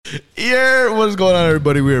Yeah, what's going on,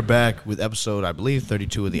 everybody? We are back with episode, I believe,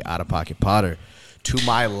 32 of the Out of Pocket Potter. To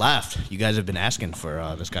my left, you guys have been asking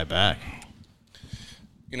for this guy back.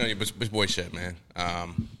 You know, your boy Shet, man. I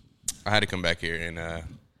had to come back here and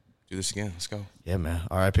do this again. Let's go. Yeah, man.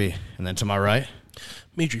 R.I.P. And then to my right,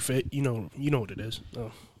 Mitri Fit, you know what it is.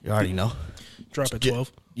 Oh. You already know. Drop at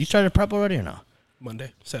 12. You started prep already or no?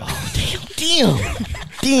 Monday, Saturday. Oh,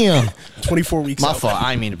 damn. 24 weeks My out. fault.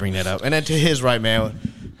 I didn't mean to bring that up. And then to his right, man,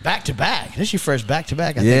 back to back. This is your first back to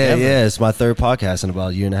back, I think, ever. Yeah. It's my third podcast in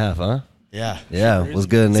about a year and a half, huh? Yeah. Yeah, what's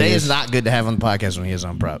good, niggas? Zay is not good to have on the podcast when he is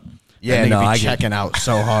on prep. Yeah, that no, be I get checking out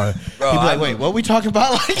so hard. Bro, He'd be like, wait, what are we talking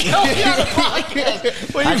about? Like, yo, we on the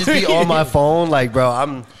podcast. What I you just be mean? on my phone, like, bro.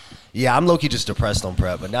 I'm low-key just depressed on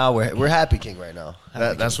prep, but now we're happy king right now.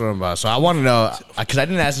 That's what I'm about. So I want to know, because I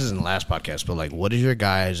didn't ask this in the last podcast, but like, what is your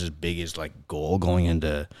guys' biggest like goal going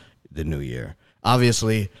into the new year?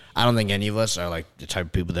 Obviously, I don't think any of us are like the type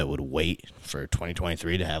of people that would wait for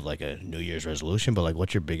 2023 to have like a New Year's resolution. But like,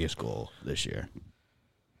 what's your biggest goal this year?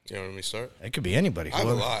 You want me to start? It could be anybody. I have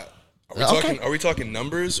a lot. Are we talking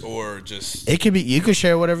numbers or just? It could be. You could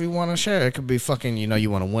share whatever you want to share. It could be fucking. You know, you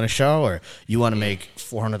want to win a show, or you want to make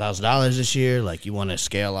 $400,000 this year. Like you want to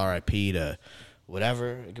scale RIP to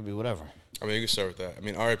whatever. It could be whatever. I mean, you can start with that. I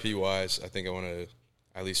mean, RIP wise, I think I want to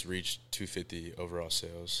at least reach 250 overall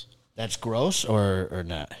sales. That's gross or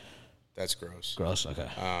not? That's gross. Gross. Okay.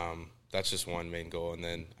 That's just one main goal, and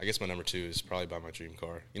then I guess my number two is probably buy my dream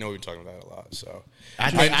car. You know, we've been talking about it a lot, so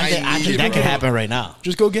I think that could happen right now.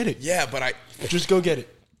 Just go get it. Yeah, but Just go get it.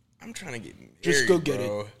 I'm trying to get married, Just go get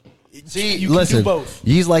bro. it. See, you listen, can do both.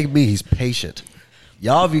 He's like me. He's patient.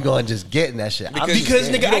 Y'all be going just getting that shit. Because,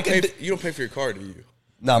 nigga, You don't pay for your car, do you?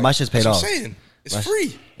 No, my shit's paid That's off. what I'm saying. It's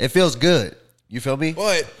free, It feels good. You feel me?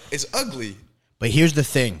 but it's ugly. But here's the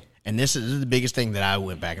thing, and this is the biggest thing that I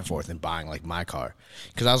went back and forth in buying like my car,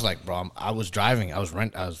 because I was like, bro, I was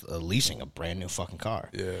leasing a brand new fucking car.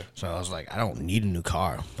 Yeah. So I was like, I don't need a new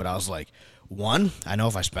car, but I was like, one, I know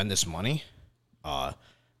if I spend this money,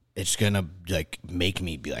 it's gonna like make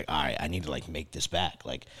me be like, all right, I need to like make this back.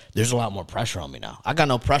 Like, there's a lot more pressure on me now. I got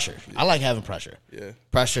no pressure. I like having pressure. Yeah.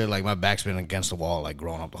 Pressure, like my back's been against the wall like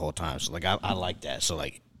growing up the whole time. So like I like that. So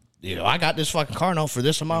like, you know, I got this fucking car now for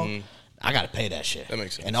this amount. I got to pay that shit. That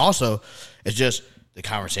makes sense. And also, it's just the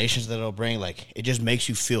conversations that it'll bring. Like, it just makes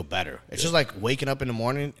you feel better. It's just like waking up in the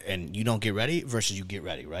morning and you don't get ready versus you get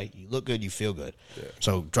ready, right? You look good, you feel good. Yeah.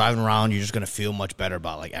 So driving around, you're just going to feel much better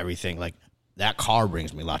about, like, everything. Like, that car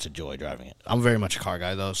brings me lots of joy driving it. I'm very much a car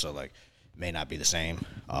guy, though, so, like, it may not be the same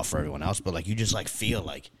for everyone else. But, like, you just, like, feel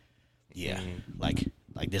like, yeah,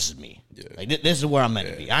 like this is me. Yeah. Like this is where I'm meant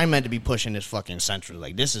to be. I'm meant to be pushing this fucking century.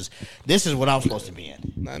 Like this is what I'm supposed to be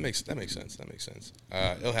in. No, that makes sense.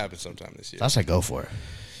 It'll happen sometime this year. So I say go for it.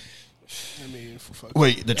 I mean, for fuck.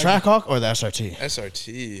 Wait, the Trackhawk or the SRT?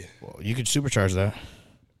 SRT. Well, you could supercharge that.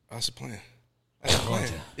 That's the plan.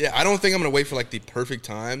 Yeah, I don't think I'm gonna wait for like the perfect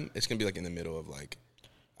time. It's gonna be like in the middle of like,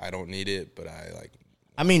 I don't need it, but I like.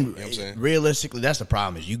 I mean, you know what I'm saying? Realistically, that's the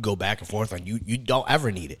problem is you go back and forth on you don't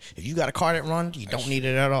ever need it. If you got a car that runs, you don't need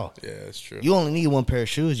it at all. Yeah, that's true. You only need one pair of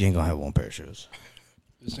shoes. You ain't gonna have one pair of shoes.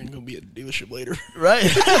 This ain't gonna be at the dealership later. Right.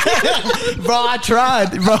 Bro, I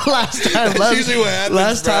tried. Bro, last time. That's usually what happens,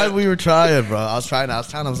 Last bro. time we were trying, bro. I was telling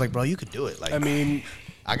I was like, bro, you could do it. Like, I mean,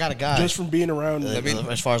 I got a guy. just from being around,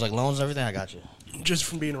 As far as like loans and everything, I got you. just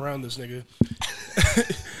from being around this nigga.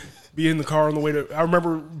 Be in the car on the way to. I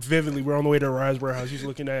remember vividly. We're on the way to a Rise warehouse. He's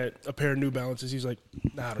looking at a pair of New Balances. He's like,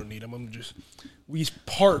 "Nah, I don't need them. I'm just." We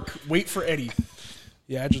park. Wait for Eddie.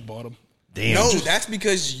 Yeah, I just bought them. Damn. No, that's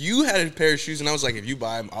because you had a pair of shoes, and I was like, if you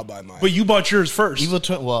buy them, I'll buy mine. But you bought yours first. Evil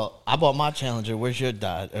Twin. Well, I bought my Challenger. Where's your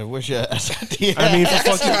Dodge? Where's your SRT? I mean, for That's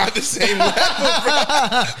fucking not the same level,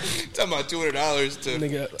 bro. Talking about $200 to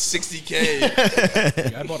Nigga.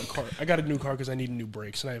 $60K. Yeah, I bought a car. I got a new car because I needed new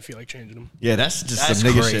brakes, and I didn't feel like changing them. Yeah, that's just That's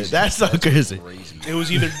some nigga crazy. shit. That's so crazy. It was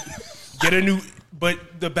either get a new.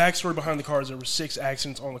 But the backstory behind the car is there were 6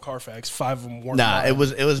 accidents on the Carfax. 5 of them weren't. Nah, mine.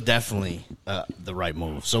 it was definitely the right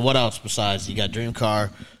move. So what else besides you got dream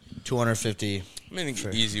car, 250? I mean,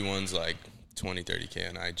 easy ones like 20, 30K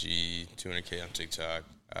on IG, 200K on TikTok,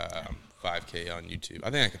 5K on YouTube.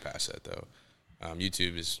 I think I could pass that, though.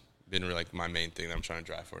 YouTube has been really like my main thing that I'm trying to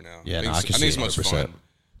drive for now. Yeah, I think it's most 100%. fun.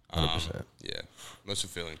 100%. Yeah, most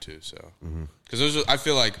fulfilling too. So, because I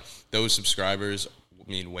feel like those subscribers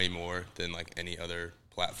mean way more than like any other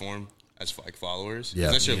platform as like followers.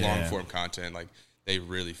 Yeah. That's your Yeah. long form content. Like they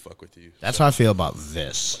really fuck with you. That's how I feel about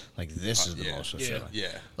this. Like this is the yeah. most fulfilling.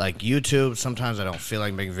 Yeah. Like YouTube, sometimes I don't feel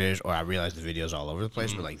like making videos, or I realize the videos all over the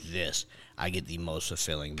place. But like this, I get the most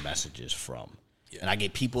fulfilling messages from. And I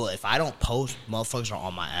get people, if I don't post, motherfuckers are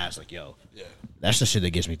on my ass like, yo, Yeah. that's the shit that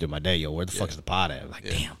gets me through my day. Yo, where the fuck is the pod at? Like,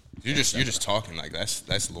 damn. You're just talking like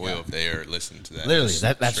that's loyal if they are listening to that. Literally,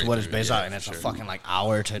 that's straight what it's through. based Yeah, on, and it's for a sure. fucking like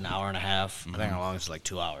hour to an hour and a half. I think how long it's like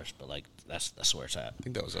 2 hours, but like that's where it's at. I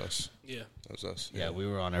think that was us. Yeah. That was us. Yeah, we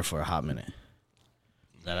were on there for a hot minute.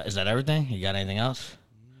 Is that everything? You got anything else?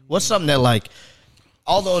 What's something that like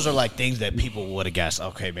all those are like things that people would have guessed?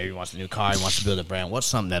 Okay, maybe he wants a new car, he wants to build a brand. What's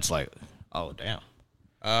something that's like, oh damn,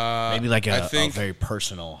 maybe like I a think very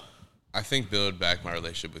personal. I think build back my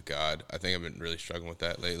relationship with God. I think I've been really struggling with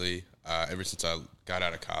that lately. Ever since I got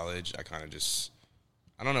out of college, I kind of just,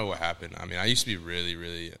 I don't know what happened. I mean, I used to be really,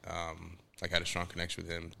 really, like had a strong connection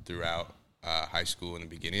with him throughout high school and the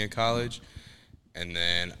beginning of college. And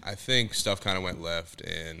then I think stuff kind of went left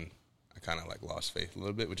and I kind of like lost faith a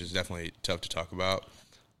little bit, which is definitely tough to talk about.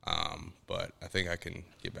 But I think I can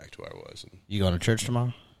get back to where I was. And You going to church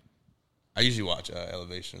tomorrow? I usually watch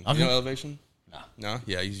Elevation. Okay. You know Elevation? No. No?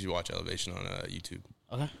 Yeah, I usually watch Elevation on YouTube.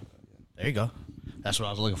 Okay, there you go. That's what I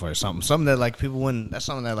was looking for. Something that like people wouldn't. That's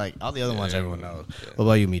something that like all the other ones everyone knows. Yeah. What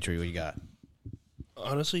about you, Mitri? What you got?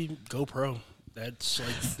 Honestly, GoPro. That's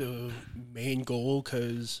like the main goal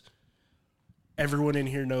because everyone in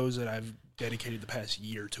here knows that I've dedicated the past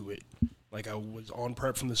year to it. Like I was on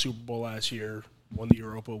prep from the Super Bowl last year, won the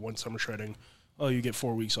Europa, won summer shredding. Oh, you get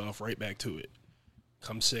 4 weeks off, right back to it.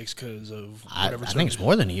 Come 6 because of I whatever. think it's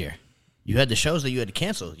more than a year. You had the shows that you had to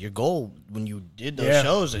cancel. Your goal when you did those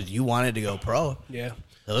shows is you wanted to go pro. Yeah.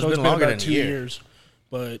 So it's So been longer about than a 2 year. years.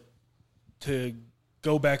 But to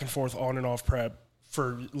go back and forth on and off prep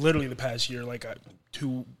for literally the past year, like a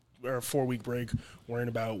 2 or 4 week break, worrying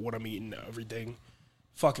about what I'm eating, everything,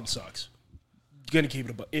 fucking sucks. Gonna keep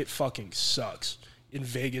it, but it fucking sucks. In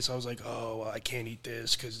Vegas, I was like, oh, well, I can't eat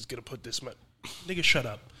this because it's gonna put this. Nigga, shut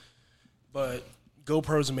up. But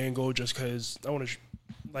GoPro's the main goal just because I want to,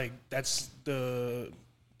 like, that's the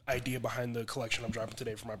idea behind the collection I'm dropping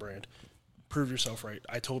today for my brand. Prove yourself right.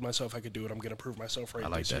 I told myself I could do it. I'm going to prove myself right. I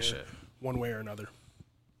like this that year, shit. one way or another.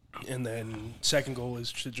 And then second goal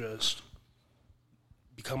is to just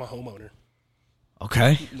become a homeowner.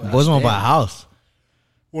 Okay, boys want to buy a house.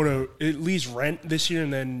 Want to at least rent this year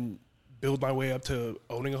and then build my way up to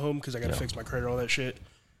owning a home because I got to fix my credit, all that shit.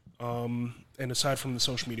 And aside from the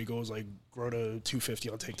social media goals, like grow to 250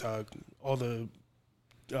 on TikTok, all the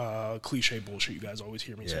cliche bullshit you guys always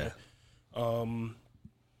hear me say. And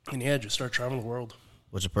yeah, just start traveling the world.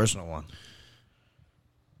 What's a personal one?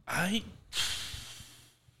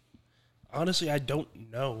 Honestly, I don't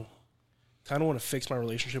know. Kind of want to fix my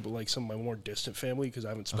relationship with like some of my more distant family because I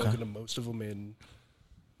haven't spoken to most of them. In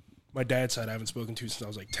my dad's side, I haven't spoken to since I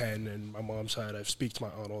was like 10, and my mom's side, I speak to my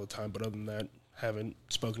aunt all the time. But other than that, haven't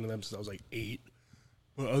spoken to them since I was like 8.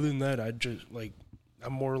 But other than that, I just like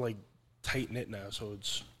I'm more like tight knit now, so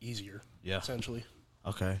it's easier. Yeah. essentially.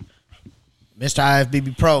 Okay, Mr.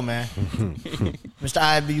 IFBB Pro, man. Mr.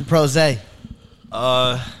 IFBB Pro Zay.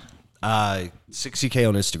 60K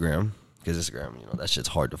on Instagram because Instagram, you know, that shit's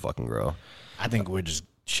hard to fucking grow. I think we're just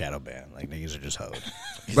shadow banned. Like niggas are just hoes.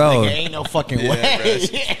 Bro, Nigga, ain't no fucking way.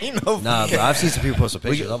 Ain't no nah, bro, I've seen some people post some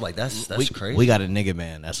pictures. I'm like, that's crazy. We got a nigga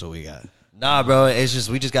man. That's what we got. Nah, bro, it's just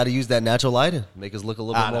we just got to use that natural lighting, make us look a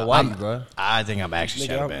little bit more white, bro. I think I'm actually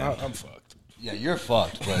shadow Nigga, banned. I'm fucked. Yeah, you're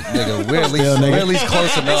fucked, but nigga, we're at least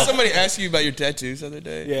close Did enough. somebody ask you about your tattoos the other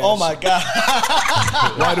day? Yeah. Oh my god.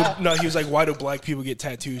 He was like, why do black people get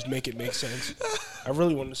tattoos? Make it make sense. I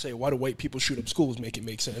really wanted to say, why do white people shoot up schools? Make it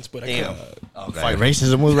make sense, but I Damn. couldn't. Fight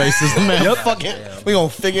racism with racism, man. Yep. Fuck it. We gonna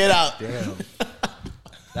figure it out. Damn.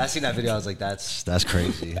 I seen that video. I was like, that's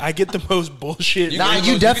crazy. I get the most bullshit. You Nah, get the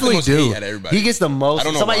you most- definitely you get the most do. hate out of everybody. He gets the most. I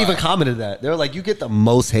don't know Somebody why. even commented that. They were like, "You get the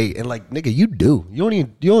most hate," and like, nigga, you do. You don't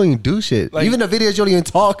even do shit. Like- even the videos you don't even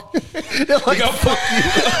talk. They're like, Yo, fuck you.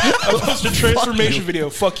 I posted a transformation video.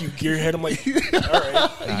 Fuck you, gearhead. I'm like, all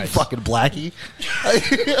right. you fucking blackie.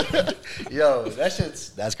 Yo,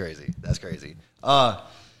 that's crazy. That's crazy.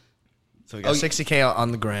 So we got 60K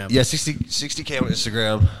on the gram. Yeah, 60K on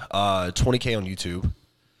Instagram, 20K on YouTube,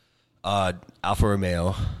 Alfa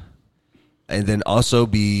Romeo, and then also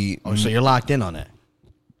be Oh, so you're locked in on it.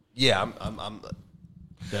 yeah. I'm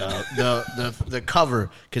The cover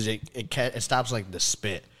because it stops like the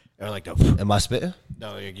spit or like the am I spitting?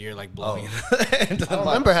 no you're like blowing into I the don't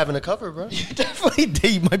remember having a cover, bro. You definitely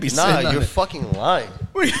did. You might be Nah, sitting on you're it. fucking lying.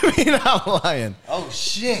 What do you mean I'm lying? Oh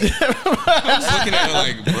shit! I was looking at it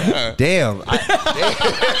like, bruh. Damn.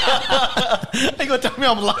 You gonna tell me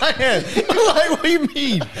I'm lying? Like, what do you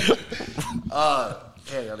mean?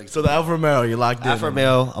 So the Alfa Romeo, you're locked in. Alfa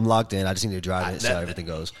Romeo, I'm locked in. I just need to drive it so everything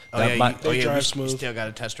goes. They drive we smooth. still got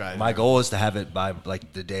to test drive. My goal is to have it by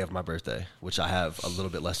like the day of my birthday, which I have a little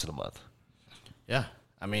bit less than a month. Yeah.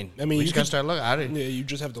 I mean, you we just got could- to start looking at it. Yeah, you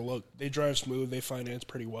just have to look. They drive smooth. They finance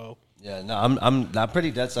pretty well. Yeah, no, I'm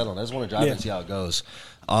pretty dead set on it. I just want to drive it and see how it goes,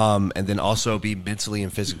 and then also be mentally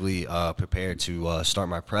and physically prepared to start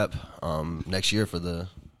my prep next year for the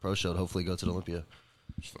pro show. To hopefully go to the Olympia.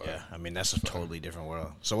 Yeah, I mean, that's a totally different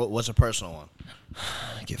world. So what's a personal one?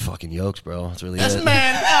 Get fucking yokes, bro. That's really That's it.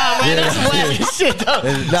 man, that's lame shit, though.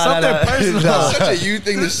 No, Something personal. no. Such a you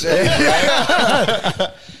thing to say.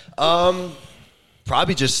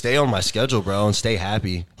 Probably just stay on my schedule, bro, and stay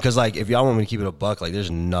happy. Because, like, if y'all want me to keep it a buck, like,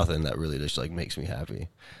 there's nothing that really just, like, makes me happy.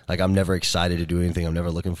 Like, I'm never excited to do anything. I'm never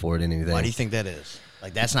looking forward to anything. Why do you think that is?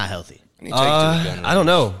 Like, that's not healthy. I don't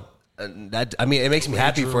know. I mean, it makes me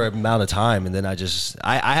happy for an amount of time, and then I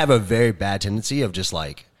have a very bad tendency of just,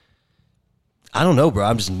 like, I don't know, bro.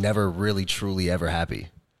 I'm just never really, truly ever happy.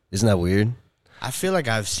 Isn't that weird? I feel like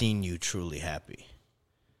I've seen you truly happy.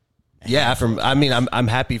 Yeah, I'm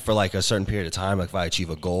happy for like a certain period of time, like if I achieve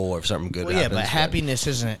a goal or if something good Well, yeah, happens. but happiness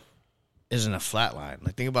isn't a flat line.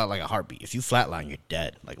 Like, think about like a heartbeat. If you flatline, you're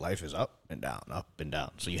dead. Like, life is up and down, up and down.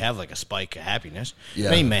 So you have like a spike of happiness. Yeah.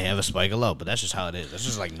 Then you may have a spike of low, but that's just how it is. That's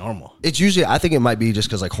just like normal. It's usually, I think it might be just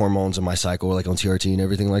because like hormones in my cycle, like on TRT and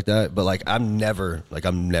everything like that. But like I'm never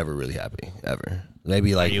really happy ever.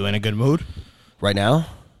 Maybe Are like you in a good mood? right now,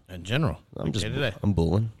 In general. I'm just today. I'm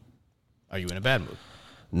bulling. Are you in a bad mood?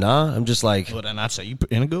 Nah, I'm just like Well, then I'd say you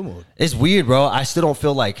in a good mood. it's weird, bro. I still don't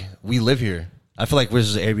feel like we live here. I feel like we're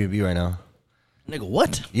just Airbnb right now. Nigga,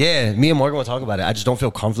 what? Yeah, me and Morgan will talk about it. I just don't feel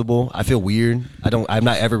comfortable. I feel weird. I'm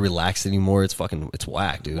not ever relaxed anymore. It's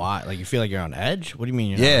whack, dude. Why? Like, you feel like you're on edge? What do you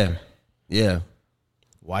mean you're Yeah. not? Yeah.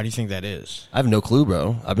 Why do you think that is? I have no clue,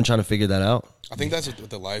 bro. I've been trying to figure that out. I think that's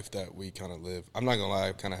the life that we kind of live. I'm not gonna lie,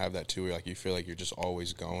 I kind of have that too. Where like you feel like you're just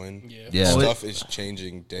always going. Yeah. Stuff is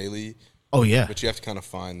changing daily, Oh, yeah. but you have to kind of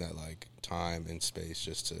find that like time and space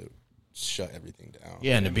just to shut everything down.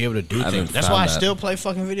 Yeah, and to be able to do haven't things. That's found why I that. still play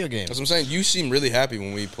fucking video games. That's what I'm saying. You seem really happy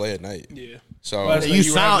when we play at night. Yeah. So Well, You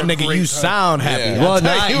You were sound, having a nigga, great you time. sound happy. Yeah. I'll Well,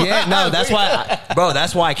 tell not you yet. what. No, that's why,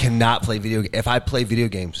 that's why I cannot play video. If I play video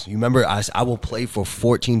games, you remember, I will play for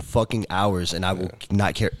 14 fucking hours, and I will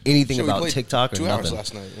not care anything So we about played TikTok or 2 hours nothing.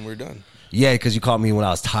 last night and we're done. Yeah, because you caught me when I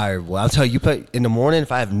was tired. Well, I'll tell you, in the morning,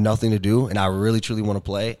 if I have nothing to do and I really truly want to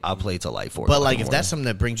play, I'll play till like 4. But like, if that's something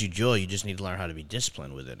that brings you joy, you just need to learn how to be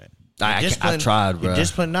disciplined within it. I've tried, bro. You're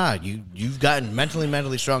disciplined, nah. You've gotten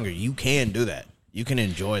mentally stronger. You can do that. You can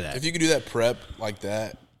enjoy that. If you could do that prep like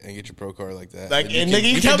that and get your pro card like that, Like, then and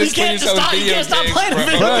nigga, you tell me you discipline can't yourself stop. in You video can't stop games, playing bro.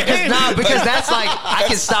 video Bro, games. because that's like I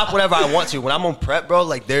can stop whenever I want to. When I'm on prep, bro,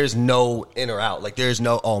 like there's no in or out. Like there's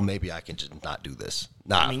no maybe I can just not do this.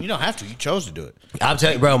 Nah, I mean, you don't have to. You chose to do it. I'm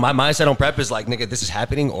telling you, bro. My mindset on prep is like, nigga, this is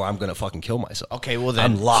happening, or I'm gonna fucking kill myself. Okay, well then,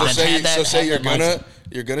 I'm locked. So Then say, have you're that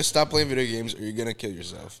mindset. gonna stop playing video games or you're gonna kill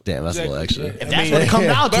yourself. Damn, that's a little extra. If that's what it comes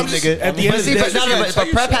down to, But I'm just- nigga. At the end But of see, the day, but, no, no, tell but prep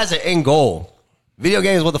yourself. has an end goal. Video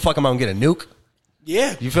games, what the fuck am I gonna get a nuke?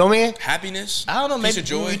 yeah. You feel me? Happiness. I don't know. Piece Maybe of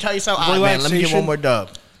joy. you tell yourself, all right, man, let me get Relaxation. one more dub.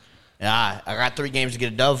 Yeah, I got 3 games to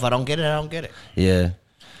get a dub. If I don't get it, I don't get it. Yeah.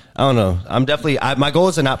 I don't know. I'm definitely. My goal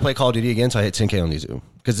is to not play Call of Duty again until I hit 10K on YouTube.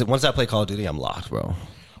 Because once I play Call of Duty, I'm locked, bro.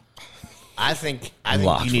 I think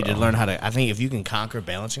Locked, you need bro. to learn how to. I think if you can conquer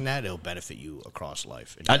balancing that, it'll benefit you across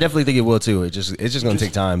life. I definitely think it will too. It's just gonna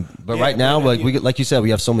take time. But yeah, right now, but, like you said, we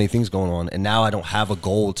have so many things going on, and now I don't have a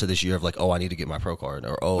goal to this year of like, I need to get my pro card,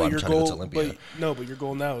 or But I'm your trying to go to goal, Olympia. but your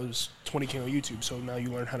goal now is 20K on YouTube. So now you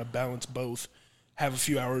learn how to balance both. Have a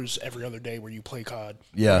few hours every other day where you play COD.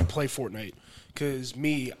 Yeah. Or you play Fortnite. Because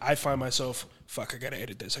I find myself, fuck, I gotta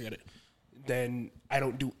edit this. Then I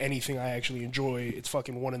don't do anything I actually enjoy. It's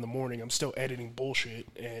fucking 1 a.m. I'm still editing bullshit,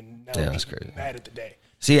 and now Yeah, I'm that's just crazy. mad at the day.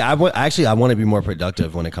 See, I want to be more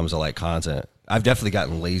productive when it comes to like content. I've definitely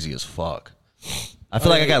gotten lazy as fuck. I feel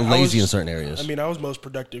like I got lazy in certain areas. I mean, I was most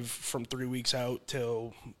productive from 3 weeks out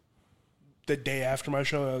till the day after my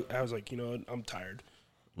show. I was like, you know what, I'm tired.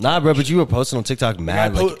 Nah, bro, but you were posting on TikTok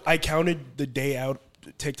mad. I counted the day out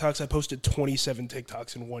TikToks. I posted 27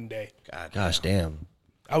 TikToks in one day. Gosh, damn.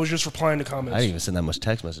 I was just replying to I comments. didn't even send that much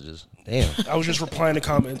text messages. Damn. I was just replying to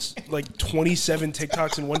comments. Like 27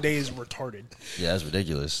 TikToks in one day is retarded. Yeah, that's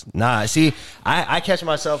ridiculous. Nah, see, I catch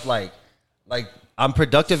myself like I'm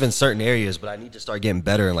productive in certain areas, but I need to start getting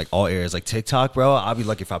better in like all areas. Like TikTok, bro, I'll be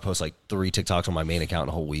lucky if I post like 3 TikToks on my main account in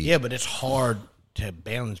a whole week. Yeah, but it's hard to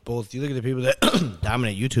balance both. You look at the people that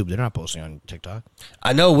dominate YouTube; they're not posting on TikTok.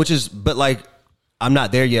 I know, but like I'm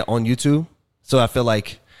not there yet on YouTube, so I feel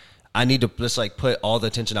like I need to just like put all the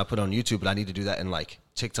attention I put on YouTube, but I need to do that in like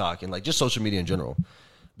TikTok and like just social media in general.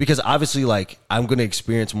 Because obviously, like, I'm going to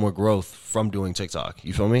experience more growth from doing TikTok.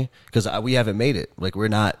 You feel me? Because we haven't made it. Like, we're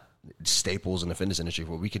not staples in the fitness industry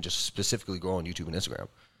where we can just specifically grow on YouTube and Instagram.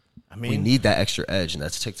 I mean, we need that extra edge, and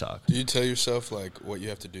that's TikTok. Do you tell yourself, like, what you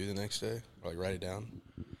have to do the next day? Or, like, write it down?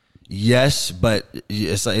 Yes, but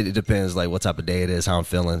it's like, it depends, like, what type of day it is, how I'm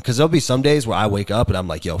feeling. Because there'll be some days where I wake up and I'm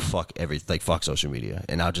like, yo, fuck fuck social media.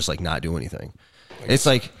 And I'll just, like, not do anything. It's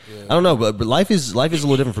like, I don't know, but life is a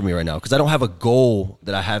little different for me right now because I don't have a goal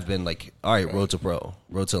that I have been like, all right, road to pro,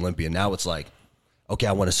 road to Olympia. Now it's like, okay,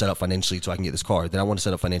 I want to set up financially so I can get this car. Then I want to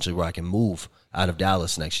set up financially where I can move out of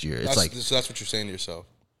Dallas next year. It's like, so that's what you're saying to yourself.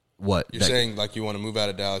 What? You're saying like you want to move out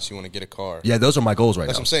of Dallas, you want to get a car. Yeah, those are my goals right now.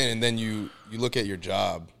 That's what I'm saying. And then you look at your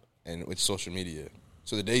job and with social media.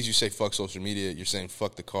 So the days you say fuck social media, you're saying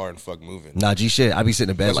fuck the car and fuck moving. Nah, G shit. I be sitting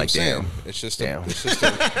in bed like, damn. It's just damn. It's just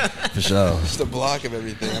for sure. Just a block of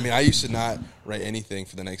everything. I mean, I used to not write anything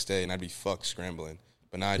for the next day, and I'd be fucked scrambling.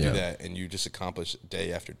 But now I do that, and you just accomplish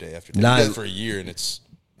day after day after day. You do that for a year, and it's.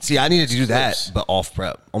 See, I needed to do that, but off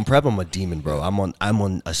prep. On prep, I'm a demon, bro. I'm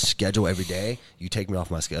on a schedule every day. You take me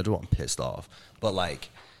off my schedule, I'm pissed off. But like,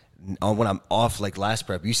 when I'm off, like last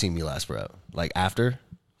prep, you seen me last prep. Like after,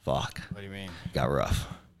 fuck. What do you mean? Got rough.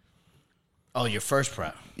 Oh, your first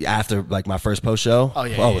prep. After like my first post show. Oh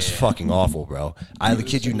yeah. It was fucking awful, bro. I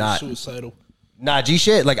kid you not. Suicidal. Nah, G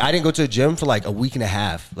shit. Like I didn't go to the gym for like a week and a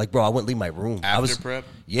half. Like, bro, I wouldn't leave my room. After prep?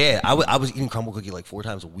 Yeah, I was eating crumble cookie like 4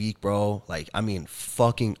 times a week, bro. Like, I mean,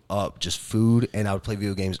 fucking up just food, and I would play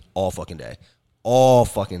video games all fucking day. All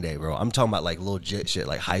fucking day, bro. I'm talking about like legit shit,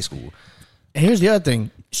 like high school. And here's the other thing.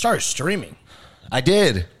 Start streaming. I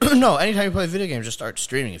did. No, anytime you play video games, just start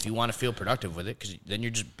streaming if you want to feel productive with it, because then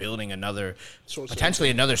you're just building potentially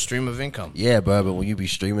another stream of income. Yeah, bro, but when you be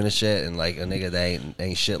streaming and shit, and like a nigga that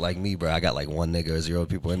ain't shit like me, bro, I got like 1 nigga or 0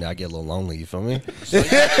 people in there, I get a little lonely, you feel me? You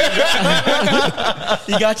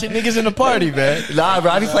got your niggas in the party, man. Nah,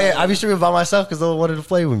 bro, I be streaming by myself because no one wanted to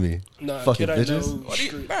play with me. Nah, fucking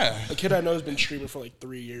bitches. A kid I know has been streaming for like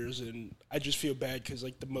 3 years, and I just feel bad because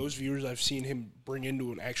like the most viewers I've seen him bring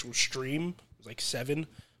into an actual stream was like 7.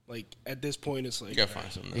 Like at this point, it's like you gotta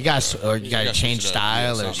find something. You gotta change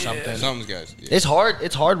style or something. Something's guys. Yeah. It's hard.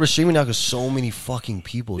 It's hard with streaming now because so many fucking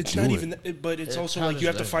people it's do not it. even. But it's also like you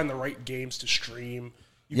have to find the right games to stream.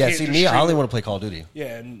 You Yeah, can't see just me, I stream only want to play Call of Duty.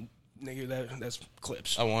 Yeah, and nigga, that's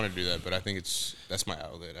clips. I want to do that, but I think that's my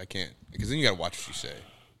outlet. I can't because then you gotta watch what you say.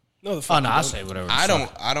 No, the fuck. Oh no, I'll say whatever. I don't.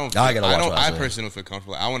 I personally don't feel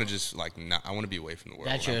comfortable. I want to just like not. I want to be away from the world.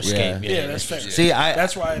 That's your I'm- escape. Yeah, that's fair. See,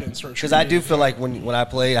 That's why I didn't start because streaming. I do feel like when I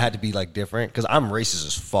play, I had to be like different because I'm racist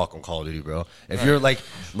as fuck on Call of Duty, bro. If you're like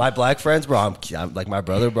my black friends, bro, I'm like my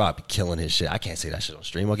brother, bro, I be killing his shit. I can't say that shit on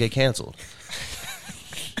stream. I'll get canceled.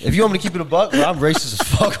 If you want me to keep it a buck, bro, I'm racist as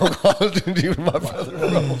fuck on Call of Duty with my brother,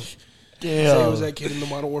 bro. So was that kid in the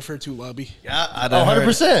Modern Warfare 2 lobby? Yeah, I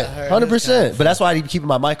 100%. 100%. But that's why I need to keep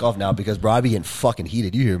my mic off now because, bro, I be getting fucking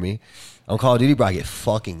heated. You hear me? On Call of Duty, bro, I get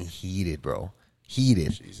fucking heated, bro.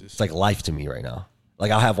 Heated. Jesus. It's like life to me right now.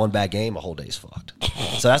 Like, I'll have one bad game, a whole day's fucked.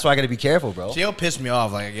 So that's why I got to be careful, bro. See, it'll piss me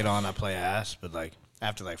off. Like I get on, I play ass, but like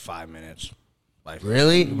after like 5 minutes, like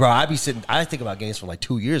Really? Bro, I think about games from like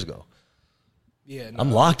 2 years ago. Yeah, no.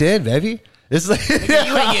 I'm locked in, baby. It's like, you ain't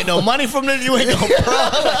getting no money from this. You ain't no pro.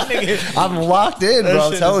 Nigga. I'm locked in, bro.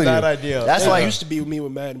 I'm shit telling is you. not ideal. That's It why used to be with me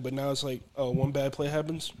with Madden, but now it's like, oh, one bad play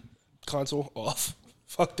happens, console off.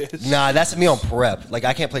 Fuck this. Nah, that's me on prep. Like,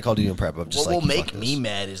 I can't play Call of Duty on prep. I'm just What like, will fuck make this. me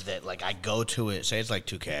mad is that like I go to it. Say it's like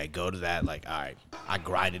 2K. I go to that. Like, all right, I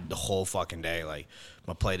grinded the whole fucking day. Like, I'm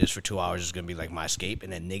gonna play this for 2 hours. It's gonna be like my escape.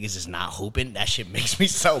 And then niggas is not hooping. That shit makes me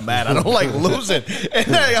so mad. I don't like losing. And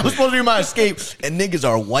then I'm supposed to be my escape. And niggas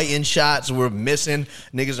are whiting shots. We're missing.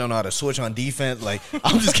 Niggas don't know how to switch on defense. Like,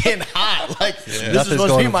 I'm just getting hot. Like, this is Nothing's supposed to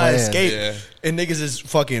going be to my plan. escape. Yeah. And niggas is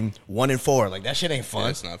fucking 1-4. Like, that shit ain't fun. Yeah,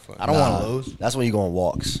 it's not fun. I don't want to lose. That's when you go on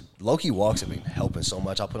walks. Low-key walks have been helping so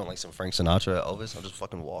much. I'll put on like some Frank Sinatra, Elvis. I'll just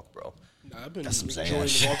fucking walk, bro. Nah, I've been That's some enjoying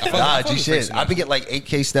sad the walk. Nah, G shit. I've been getting like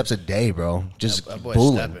 8K steps a day, bro. Just that boy's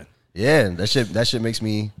bulling. stepping. Yeah, that shit makes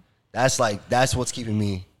me. That's what's keeping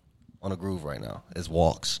me on a groove right now. Is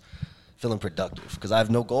walks, feeling productive because I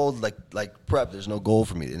have no goal. Like prep, there's no goal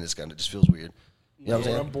for me, and it's kind of just feels weird. You know what I'm When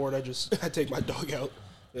saying? I'm bored, I take my dog out.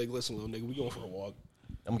 Like, listen, little nigga, we going for a walk.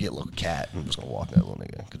 I'm gonna get a little cat. I'm just gonna walk that little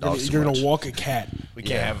nigga. 'Cause dog's too You're much. gonna walk a cat. We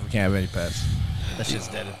can't have any pets. That shit's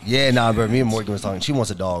dead. Yeah, nah, bro. Me and Morgan was talking. She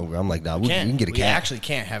wants a dog, bro. I'm like, nah, we can get a We cat. actually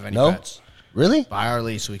can't have any No? pets. Really? By our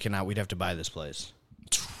lease, we cannot. We'd have to buy this place.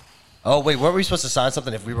 Oh wait, weren't we supposed to sign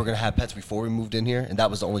something if we were gonna have pets before we moved in here, and that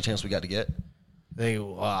was the only chance we got to get?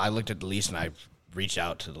 I looked at the lease and I reached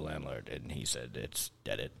out to the landlord, and he said it's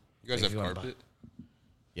deaded. You guys Like, have if wanna carpet?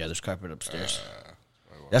 Yeah, there's carpet upstairs.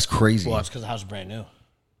 That's crazy. Well, it's because the house is brand new.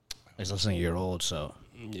 It's less than a year old, so.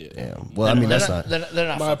 Yeah. Damn. Well, I mean, that's not. They're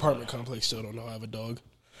not My apartment complex still don't know I have a dog.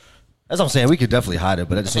 That's what I'm saying. We could definitely hide it,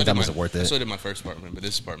 but at the same So I time, did it's worth I it. still did my first apartment, but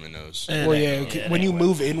this apartment knows. Well, yeah. When you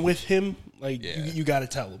move in with him, like Yeah. you got to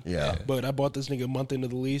tell him. Yeah. But I bought this nigga a month into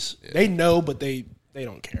the lease. They know, but they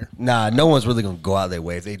don't care. Nah, no one's really gonna go out their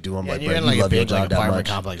way. If they do, I'm Yeah, like, you're bro, in you like a love your big like job that apartment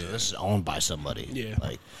much. complex. This is owned by somebody. Yeah.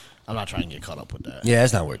 Like, I'm not trying to get caught up with that. Yeah,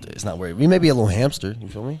 it's not worth it. It's not worth it. We may be a little hamster. You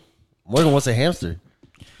feel me? Morgan wants a hamster.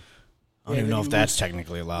 I don't even then know if you that's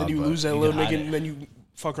technically allowed. Then you but lose that you little can hide nigga, it. and then you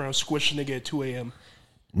fuck around, squish the nigga at 2 a.m.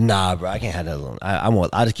 Nah, bro, I can't have that alone.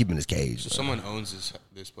 I just keep him in his cage. So bro. someone owns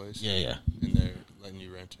this place. Yeah, yeah. And they're letting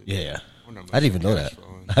you rent it. Yeah, yeah. I didn't even know that.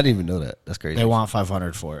 I didn't even know that. That's crazy. They want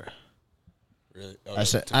 $500 for it. Really? Oh, I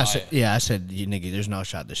said, to buy it. yeah, I said, you nigga, there's no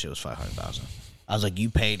shot this shit was $500,000. I was like, you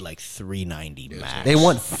paid like $390 max. They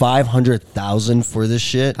want $500,000 for this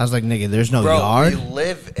shit. I was like, nigga, there's no Bro, yard. we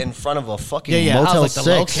live in front of a fucking Yeah, I Motel was like,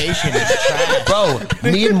 the 6. location is trash.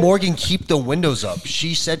 Bro, me and Morgan keep the windows up.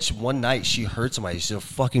 She said one night she heard somebody. She's a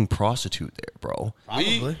fucking prostitute there, bro.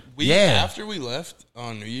 Probably. We Yeah. after we left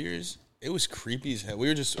on New Year's, it was creepy as hell. We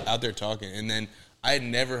were just out there talking, and then I had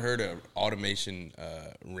never heard an automation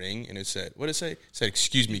ring, and it said, "What did it say?" It said,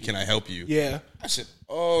 "Excuse me, can I help you?" Yeah. I said,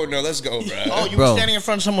 "Oh no, let's go, bro." Oh, you Bro. were standing in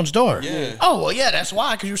front of someone's door. Yeah. Oh, well, yeah, that's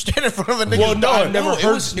why, because you were standing in front of a nigga's Well, no, door. I've never no,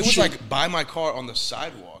 heard it was shit. like by my car on the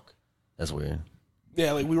sidewalk. That's weird.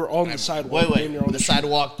 Yeah, like we were on the sidewalk. Wait, damn near on the the street.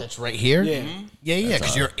 sidewalk that's right here? Yeah. Yeah,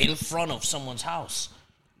 because you're in front of someone's house.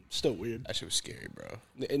 Still weird. That shit was scary, bro.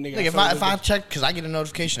 And nigga, Like, if felt I like checked, because I get a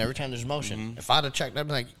notification every time there's motion. If I'd have checked, I'd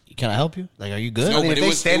be like, can I help you? Like, are you good? No, mean, but if it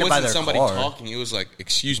they standing by wasn't their somebody car- talking. It was like,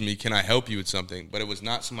 "Excuse me, can I help you with something?" But it was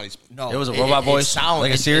not somebody's. No, It was a robot voice?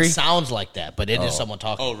 Like a Siri? It sounds like that, but it is someone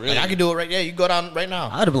talking. Oh, really? Like, I can do it right. Yeah, you go down right now.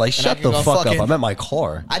 I'd have been like, And I shut can the go fuck up. fucking- I'm at my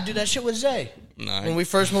car. I do that shit with Zay. Nah. When we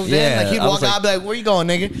first moved Yeah, in, like he'd I was walk like- out, I'd be like, "Where you going,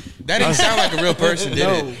 nigga?" That didn't sound like a real person, did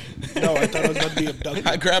it? no, I thought I was about to be abducted.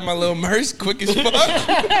 I grabbed my little Merce quick as fuck.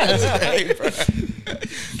 Hey, bro.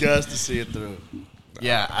 Just to see it through.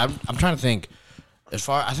 Yeah, I'm trying to think.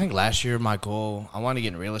 I think last year my goal, I want to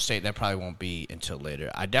get in real estate. That probably won't be until later.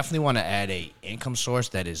 I definitely want to add a income source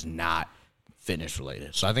that is not fitness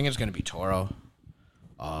related. So I think it's going to be Toro.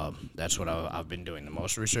 That's what I've been doing the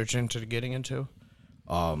most research into getting into.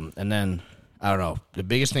 And then I don't know. The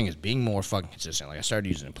biggest thing is being more fucking consistent. Like I started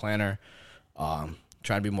using a planner.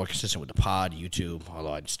 Trying to be more consistent with the pod, YouTube.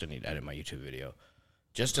 Although I still need to edit my YouTube video,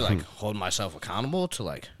 just to like hold myself accountable to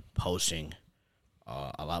like posting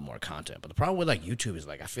a lot more content. But the problem with like YouTube is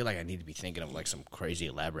like I feel like I need to be thinking of like some crazy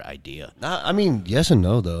elaborate idea Nah, I mean, yes and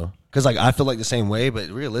no, though. Because, like, I feel like the same way, but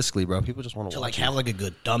realistically, bro, people just want to to like have like a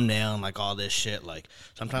good thumbnail and like all this shit. Like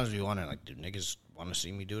sometimes you wonder like, do niggas want to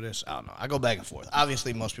see me do this? I don't know. I go back and forth.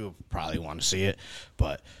 Obviously, most people probably want to see it,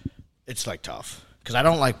 but it's like tough. Because I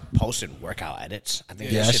don't like posting workout edits. I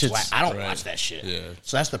think Yeah, that that shit's shit's- whack. I don't right. watch that shit. Yeah.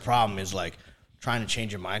 So that's the problem is like trying to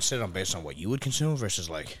change your mindset on based on what you would consume versus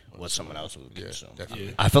like what someone else would consume.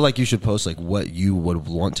 Definitely. I feel like you should post like what you would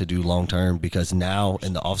want to do long term because now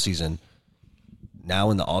in the off season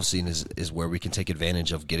is where we can take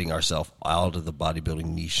advantage of getting ourselves out of the bodybuilding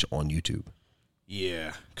niche on YouTube.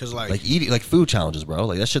 Yeah. Because like, Like eating, like food challenges, bro.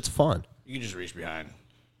 Like that shit's fun. you can just reach behind.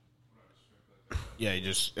 Yeah,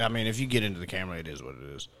 I mean, if you get into the camera, it is what it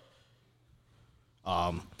is.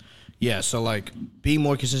 Yeah, so like being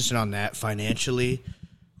more consistent on that financially,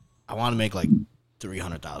 I want to make like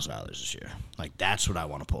 $300,000 this year. Like that's what I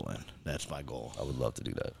want to pull in. That's my goal. I would love to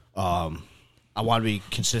do that. I want to be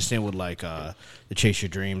consistent with like the Chase Your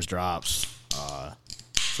Dreams drops.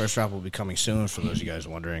 First drop will be coming soon. For those of you guys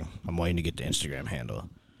wondering, I'm waiting to get the Instagram handle,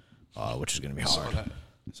 which is going to be hard. I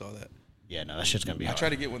saw that. Yeah, no, that shit's going to be I hard. tried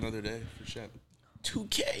to get one the other day for shit.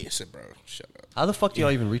 2K. I said, bro, shut up. How the fuck do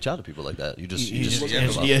y'all even reach out to people like that? You just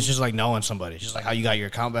It's just like knowing somebody. It's just like how you got your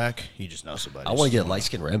account back. You just know somebody. I want to get light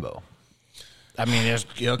skin Rambo. I mean,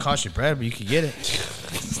 it'll cost you bread, but you can get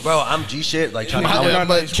it. Bro, I'm G shit. Like trying to Yeah,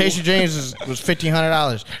 but Chase Your Dreams was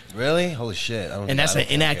 $1,500, really? Holy shit! I don't and that's an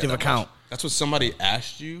inactive account. That's what somebody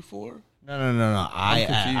asked you for? No. I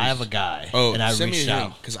confused. have a guy, Oh, and I send reached me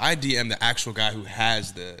out. because I DM the actual guy who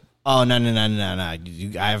has the. Oh no!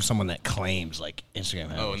 I have someone that claims like Instagram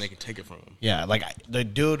handles. Oh, and they can take it from him. Yeah, like the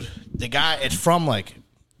guy. It's from like,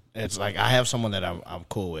 it's like I have someone that I'm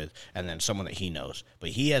cool with, and then someone that he knows. But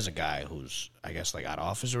he has a guy who's I guess like out of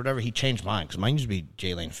office or whatever. He changed mine because mine used to be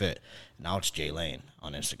J Lane Fit. Now it's J Lane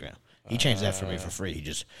on Instagram. He changed that for me for free. He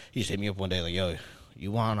just hit me up one day like, "Yo,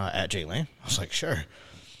 you want at J Lane?" I was like, "Sure."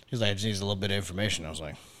 He's like, "I just need a little bit of information." I was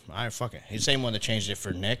like, all right, fuck it. He's the same one that changed it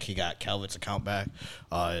for Nick. He got Calvin's account back.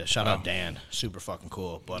 Shout out Dan, super fucking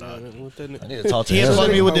cool. But I need to talk to he him. had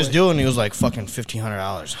plugged me with this dude, and he was like fucking $1,500.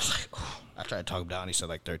 I was like, oh. I tried to talk him down. He said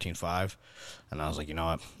like 13.5, and I was like, you know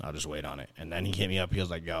what? I'll just wait on it. And then he hit me up. He was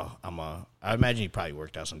like, yo, I imagine he probably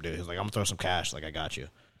worked out some dude. He was like, I'm gonna throw some cash. Like I got you.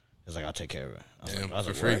 He was like, I'll take care of it. I was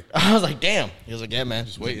like, free. "What?" I was like, damn. He was like, yeah, man.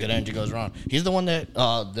 Just wait. Good energy goes around. He's the one that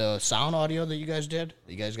the sound audio that you guys did,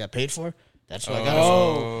 that you guys got paid for. That's what I got.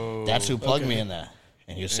 Oh, that's who plugged me in that.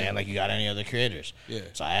 And he was saying, like, you got any other creators? Yeah.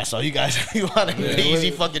 So I asked all you guys if you wanted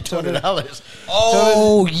easy fucking $200.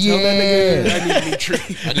 Oh, yeah. Tell that nigga I need a new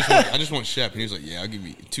tree. I just want Shep, and he was like, "Yeah, I'll give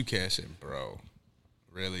you $2K." I said, "Bro,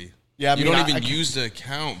 really? Yeah, I you mean, don't even use the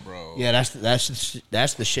account, bro." Yeah, that's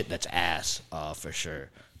the shit that's ass, for sure.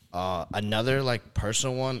 Another like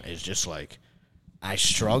personal one is just like I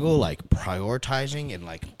struggle like prioritizing and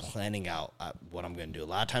like planning out what I'm gonna do. A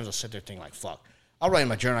lot of times I'll sit there thinking like, fuck, I'll write in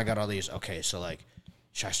my journal. I got all these. Okay, so like,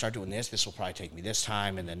 should I start doing this? This will probably take me this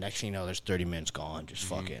time, and then next thing you know, there's 30 minutes gone, just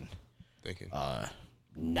fucking, Thinking.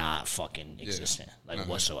 not fucking existent, like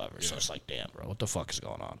whatsoever. So it's like, damn, bro, what the fuck is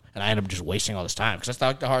going on? And I end up just wasting all this time because that's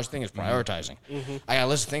like the hardest thing is prioritizing. I got a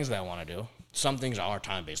list of things that I want to do. Some things are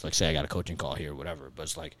time based, like say I got a coaching call here, or whatever. But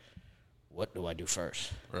it's like, what do I do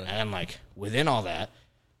first? Right. And then like within all that,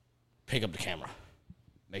 pick up the camera,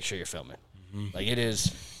 make sure you're filming. Like it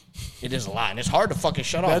is a lot, and it's hard to fucking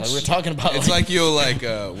shut off. Like we were talking about. It's like you'll like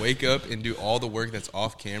wake up and do all the work that's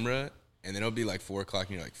off camera, and then it'll be like 4 o'clock,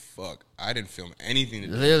 and you're like, "Fuck, I didn't film anything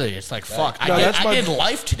today." Literally, it's like fuck. No, I did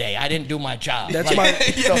life today. I didn't do my job. That's like, my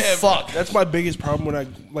the fuck. That's my biggest problem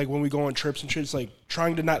when we go on trips and shit. It's like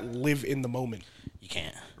trying to not live in the moment. You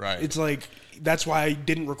can't. Right. It's like that's why I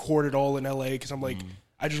didn't record it all in LA because I'm like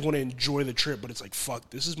I just want to enjoy the trip, but it's like fuck,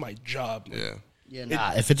 this is my job. Yeah. Yeah,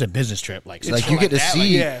 nah. If it's a business trip, like Like you get to that,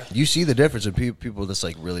 see, yeah. you see the difference in people that's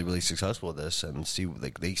like really, really successful at this, and see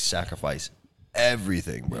like they sacrifice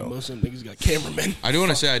everything, bro. Most of them niggas got cameramen. I do want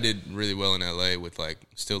to say I did really well in LA with like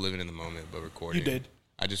still living in the moment, but recording. You did.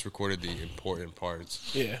 I just recorded the important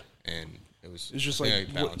parts. Yeah. And it's It's just I like think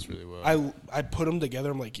I balanced really well. I put them together.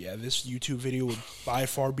 I'm like, yeah, this YouTube video would by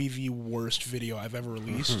far be the worst video I've ever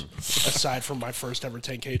released, aside from my first ever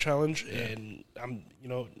 10K challenge, and I'm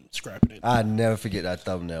scrapping it. I never forget that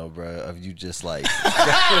thumbnail, bro, of you just like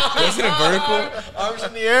Wasn't it vertical? arms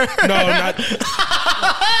in the air. No, not.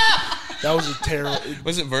 That was a terrible.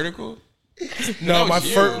 Was it vertical? No,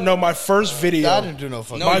 was my first video. I didn't do no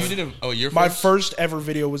fucking. No, you didn't. Oh, your My first? first ever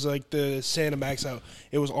video was like the Santa Max out.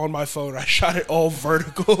 It was on my phone. I shot it all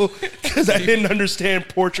vertical because I didn't understand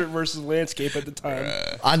portrait versus landscape at the time.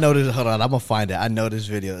 I know this. Hold on, I'm gonna find it. I know this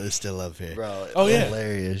video is still up here. bro. Oh, yeah.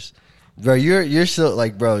 Hilarious. Bro, you're still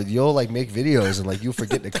like, bro, you'll like make videos and like you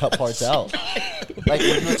forget to cut parts out. Like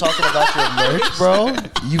when you were talking about your merch, bro,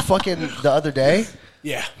 you fucking the other day.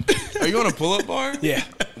 Yeah, Are you on a pull-up bar? yeah.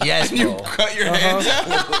 Yes, You bro. cut your hands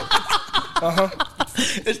out.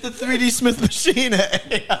 It's the 3D Smith machine.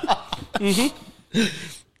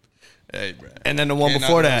 Hey, bro. And then the one Can't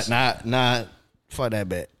before knock that, those. not fuck that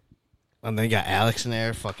bit. And then you got Alex in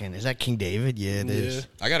there. Fucking, is that King David? Yeah, it is.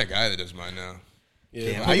 Yeah. I got a guy that does mine now.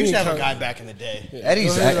 Yeah, Damn, I used to have a guy back in the day.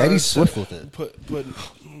 Eddie's swift with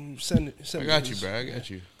it. Send it. I got you, bro. I got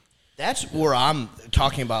you. That's where I'm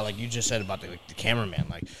talking about, like you just said about the cameraman.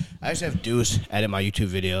 Like, I used to have Deuce edit my YouTube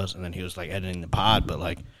videos, and then he was like editing the pod. But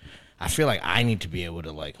like, I feel like I need to be able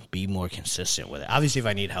to like be more consistent with it. Obviously, if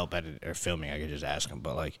I need help editing or filming, I could just ask him.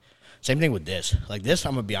 But like, same thing with this. Like this,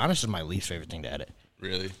 I'm gonna be honest, is my least favorite thing to edit.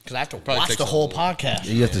 Really? Because I have to Probably watch takes the a whole whole- podcast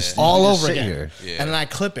You have to all you over just sit again. here. Yeah. And then I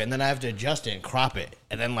clip it, and then I have to adjust it and crop it.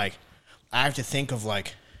 And then, like, I have to think of,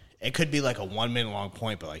 like, it could be, like, a 1 minute long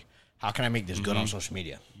point, but, like, how can I make this good on social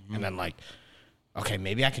media? And then, like, okay,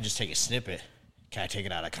 maybe I could just take a snippet. Can I take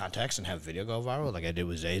it out of context and have video go viral, like I did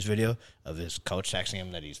with Zay's video of his coach texting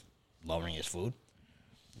him that he's lowering his food?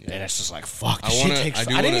 And it's just like, fuck, this shit takes...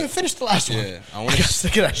 I didn't even finish the last one. Yeah, I got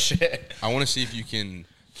sick of that shit. I want to see if you can.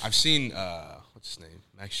 I've seen what's his name,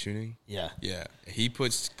 Max Shooting. Yeah. Yeah, he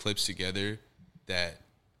puts clips together that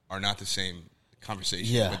are not the same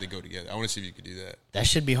conversation, Yeah. but they go together. I want to see if you could do that. That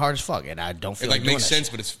should be hard as fuck, and I don't It feel like doing makes that sense,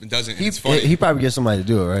 shit. but it doesn't. It's funny. He probably gets somebody to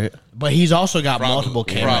do it, right? But he's also got Probably- multiple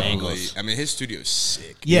camera probably. angles. I mean, his studio's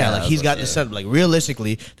sick. Yeah, Yeah, like he's got yeah. this setup. Like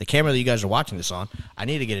realistically, the camera that you guys are watching this on, I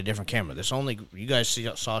need to get a different camera. This only you guys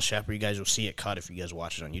saw Shepard. You guys will see it cut if you guys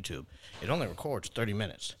watch it on YouTube. It only records 30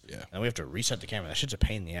 minutes. Yeah. and we have to reset the camera. That shit's a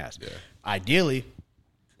pain in the ass. Yeah. Ideally,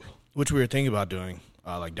 which we were thinking about doing,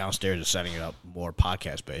 like downstairs, is setting it up more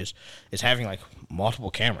podcast based, is having like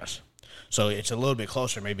multiple cameras. So it's a little bit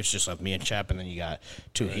closer. Maybe it's just like me and Chap, and then you got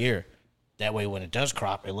two here. That way, when it does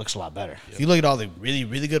crop, it looks a lot better. If you look at all the really,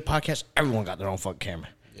 really good podcasts, everyone got their own fucking camera.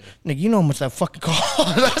 Nigga, you know how much that fucking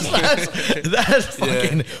costs? that's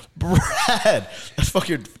fucking bread. That's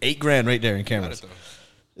fucking $8,000 right there in cameras.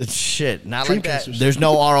 It's shit. Not like that. There's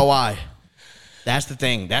no ROI. That's the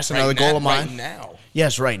thing. That's another goal of mine. Right now.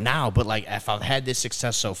 Yes, right now. But like, if I've had this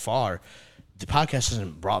success so far, the podcast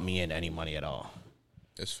hasn't brought me in any money at all.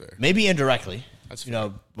 That's fair. Maybe indirectly. That's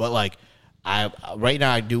fair. But like, right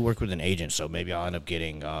now I do work with an agent, so maybe I'll end up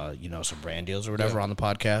getting some brand deals or whatever on the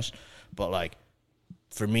podcast. But like,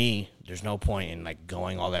 for me, there's no point in like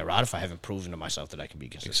going all that route if I haven't proven to myself that I can be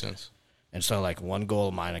consistent. Makes sense. And so like one goal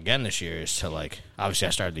of mine again this year is to like, obviously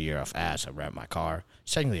I started the year off ads. I wrapped my car.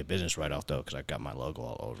 It's technically a business write-off though because I've got my logo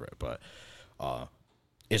all over it. But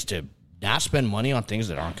is to not spend money on things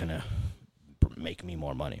that aren't going to make me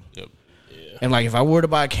more money. Yep. Yeah. And like if I were to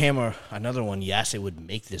buy a camera, another one, yes, it would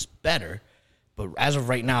make this better. But as of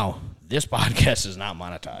right now, this podcast is not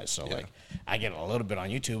monetized. So like I get a little bit on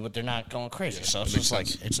YouTube, but they're not going crazy. So it's just like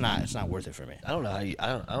it's not worth it for me. I don't know how you. I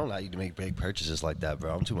don't know how you make big purchases like that,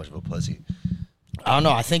 bro. I'm too much of a pussy. I don't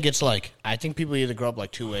know. I think it's like I think people either grow up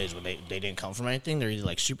like two ways when they didn't come from anything. They're either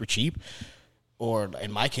like super cheap, or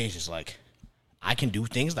in my case, it's like I can do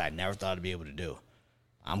things that I never thought I'd be able to do.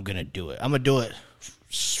 I'm gonna do it. I'm gonna do it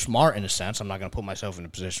smart in a sense. I'm not gonna put myself in a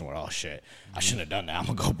position where, oh shit, I shouldn't have done that. I'm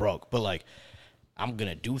gonna go broke. But like, I'm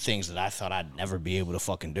gonna do things that I thought I'd never be able to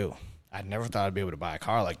fucking do. I never thought I'd be able to buy a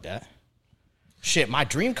car like that. Shit, my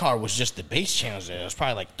dream car was just the base channels there. It was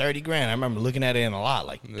probably like $30,000. I remember looking at it in a lot,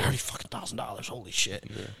 like $30,000. Holy shit.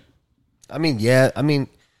 Yeah.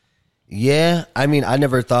 I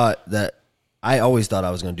never thought that. I always thought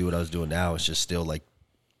I was going to do what I was doing now. It's just still like,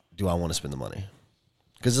 do I want to spend the money?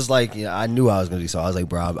 Because it's like, I knew I was going to do so. I was like,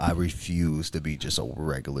 bro, I refuse to be just a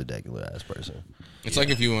regular ass person. It's like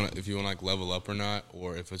if you want to like level up or not,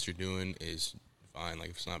 or if what you're doing is fine, like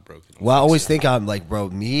if it's not broken. Well, I always think I'm like, bro,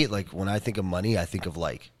 like when I think of money, I think of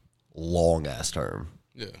like long ass term.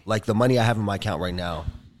 Yeah. Like the money I have in my account right now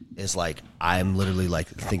is like, I'm literally like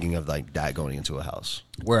thinking of like that going into a house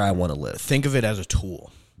where I want to live. Think of it as a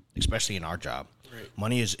tool, especially in our job. Right.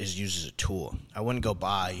 Money is used as a tool. I wouldn't go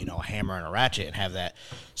buy, a hammer and a ratchet and have that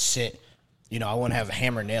sit. I wouldn't have a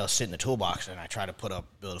hammer and nail sit in the toolbox and I try to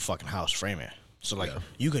build a fucking house, frame it. So like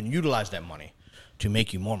you can utilize that money to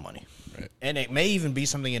make you more money. Right. And it may even be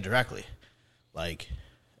something indirectly. Like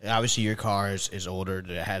obviously your car is older, it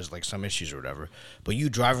has like some issues or whatever, but you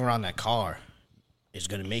driving around that car is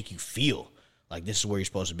going to make you feel like this is where you're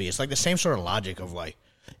supposed to be. It's like the same sort of logic of like,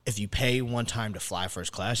 if you pay one time to fly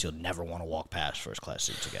first class, you'll never want to walk past first class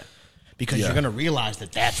seats again. Because you're going to realize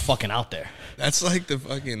that that's fucking out there. That's like the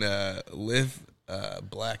fucking Live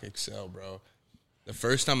Black Excel, bro. The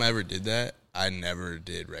first time I ever did that, I never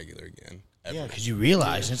did regular again. Ever. Yeah, because you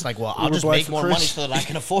realize it's like, well, I'll just make more money so that I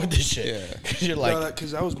can afford this shit. Yeah. Because you're like,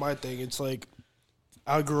 because that was my thing. It's like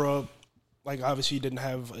I grew up, like obviously didn't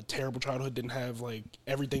have a terrible childhood, didn't have like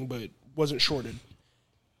everything, but wasn't shorted.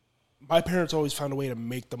 My parents always found a way to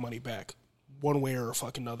make the money back, one way or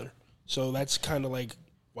fucking another. So that's kind of like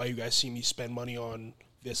why you guys see me spend money on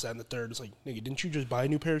this, that, and the third. It's like, nigga, didn't you just buy a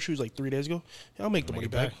new pair of shoes like 3 days ago? Yeah, I'll make the money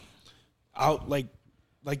back. I'll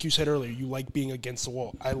like you said earlier, you like being against the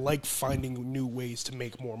wall. I like finding new ways to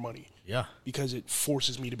make more money. yeah. Because it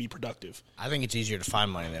forces me to be productive. I think it's easier to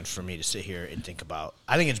find money than for me to sit here and think about.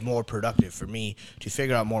 I think it's more productive for me to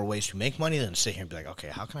figure out more ways to make money than to sit here and be like, okay,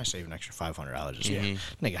 how can I save an extra $500 this year?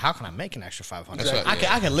 Nigga, how can I make an extra $500? Exactly.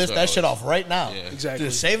 I can list that shit off right now. Yeah. Exactly.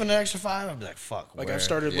 Just saving an extra $5, I'd be like, fuck. Like where? I've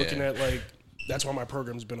started looking at like that's why my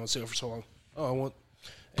program's been on sale for so long. Oh, I want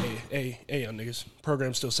hey, young niggas.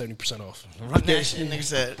 Program's still 70% off. Run that shit, nigga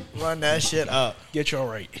said. Run that shit up. Get y'all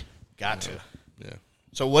right. Got to. Yeah.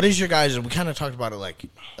 So what is your guys', we kind of talked about it like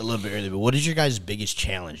a little bit earlier, but what is your guys' biggest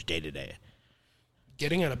challenge day to day?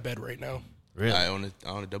 Getting out of bed right now. Really? I want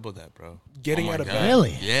to double that, bro. Getting my out of God. bed.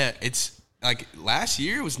 Really? Yeah, it's like last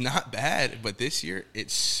year was not bad, but this year it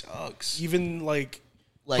sucks. Even like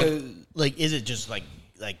Like, is it just like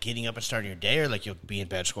getting up and starting your day, or like you'll be in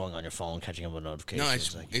bed scrolling on your phone, catching up with notifications? No,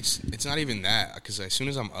 it's like, it's not even that, because as soon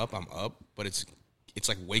as I'm up, but it's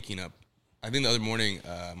like waking up. I think the other morning,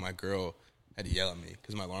 my girl had to yell at me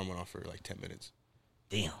because my alarm went off for like 10 minutes.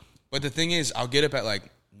 damn. But the thing is, I'll get up at like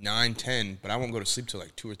 9, 10, but I won't go to sleep till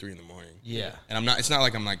like 2 or 3 in the morning. Yeah. And it's not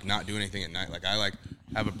like I'm like not doing anything at night. Like I like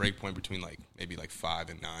have a break point between like maybe like 5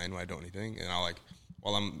 and 9 when I don't do anything. And I'll like,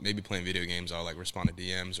 while I'm maybe playing video games, I'll like respond to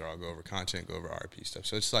DMs or I'll go over content, go over RP stuff.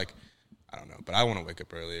 So it's like, I don't know, but I want to wake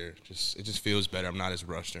up earlier. It just feels better. I'm not as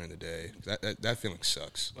rushed during the day. That feeling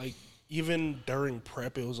sucks. like even during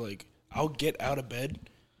prep, it was like I'll get out of bed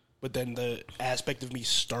but then the aspect of me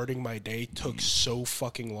starting my day took so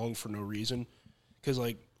fucking long for no reason. Because,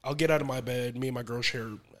 like, I'll get out of my bed, me and my girl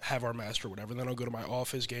share, have our master or whatever, then I'll go to my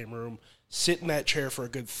office, game room, sit in that chair for a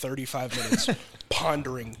good 35 minutes,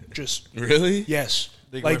 pondering, just... Really? Yes.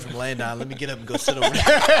 Big Like, word from laying down. Let me get up and go sit over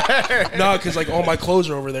there. no, because, like, all my clothes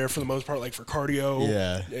are over there for the most part, like, for cardio.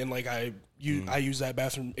 Yeah. And, like, I use that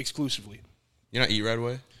bathroom exclusively. You not eat right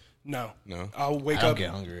away? No. No? I'll wake I don't up... get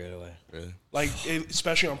hungry right away. Really? Like,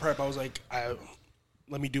 especially on prep, I was like,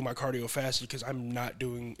 let me do my cardio fasted because I'm not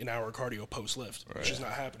doing an hour cardio post lift. It's just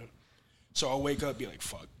not happening. So I'll wake up, be like,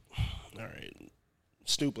 fuck. All right,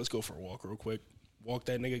 Snoop, let's go for a walk real quick. Walk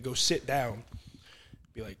that nigga, go sit down.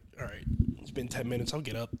 Be like, all right, it's been 10 minutes. I'll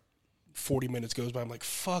get up. 40 minutes goes by. I'm like,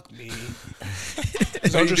 fuck me.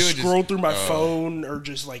 So I'll just scroll through my phone or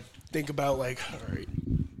just like think about like, all right,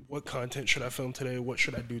 what content should I film today? What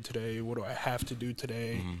should I do today? What do I have to do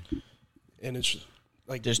today? And it's just,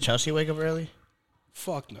 like, Does Chelsea wake up early?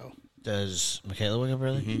 fuck no. Does Michaela wake up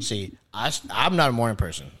early? See, I'm not a morning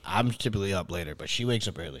person. I'm typically up later, but she wakes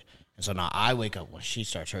up early. And so now I wake up when she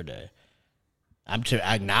starts her day.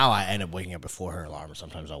 Now I end up waking up before her alarm.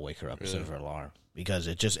 Sometimes I'll wake her up instead of her alarm because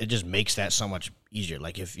it just makes that so much easier.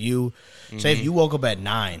 Like if you say if you woke up at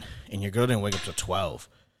 9 and your girl didn't wake up till 12,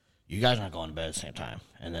 you guys aren't going to bed at the same time,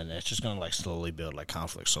 and then it's just gonna like slowly build like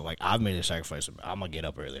conflict. So like I've made a sacrifice. I'm gonna get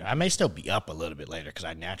up earlier. I may still be up a little bit later because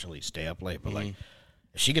I naturally stay up late, but like.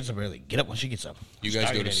 If she gets up early, get up when she gets up. You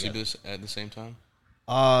guys go to sleep at the same time?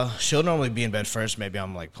 She'll normally be in bed first. Maybe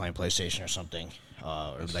I'm like playing PlayStation or something,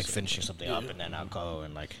 or like finishing something up, and then I'll go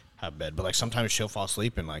and like have bed. But like sometimes she'll fall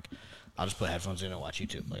asleep, and like I'll just put headphones in and watch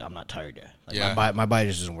YouTube. Like I'm not tired yet. Like my body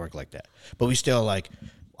just doesn't work like that. But we still like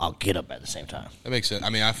I'll get up at the same time. That makes sense. I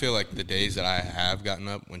mean, I feel like the days that I have gotten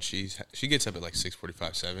up when she gets up at like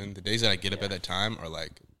 6:45, 7. The days that I get up at that time are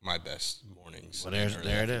like my best mornings. Well,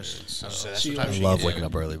 there it is. So. See, I love waking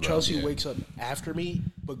up early, bro. Chelsea wakes up after me,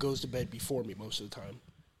 but goes to bed before me most of the time.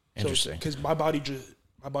 Interesting. Because my body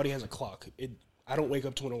has a clock. I don't wake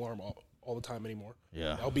up to an alarm all the time anymore.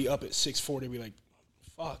 Yeah. I'll be up at 6:40 and be like,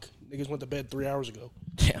 fuck, niggas went to bed 3 hours ago.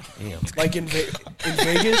 Yeah. Like in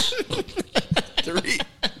Vegas. 3.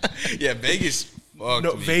 Yeah, Vegas. Fucked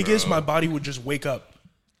No, me, Vegas, bro. my body would just wake up.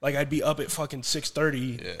 Like, I'd be up at fucking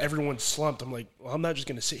 6:30. Yeah. Everyone's slumped. I'm like, well, I'm not just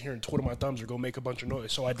going to sit here and twiddle my thumbs or go make a bunch of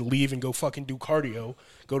noise. So I'd leave and go fucking do cardio,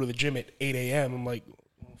 go to the gym at 8 a.m. I'm like,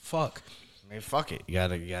 well, fuck. I mean, fuck it. You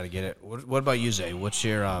gotta get it. What about you, Zay? What's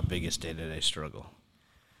your biggest day-to-day struggle?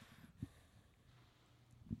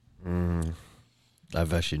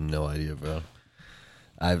 I've actually no idea, bro.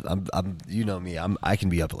 I'm you know me. I can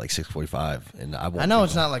be up at like 6:45, and I won't. I know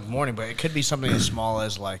it's not like morning, but it could be something as small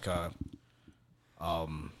as like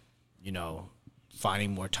you know,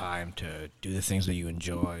 finding more time to do the things that you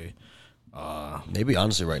enjoy. Maybe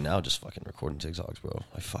honestly, right now, just fucking recording TikToks, bro.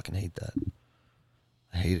 I fucking hate that.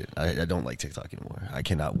 I hate it. I don't like TikTok anymore. I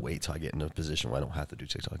cannot wait till I get in a position where I don't have to do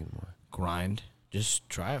TikTok anymore. Grind. Just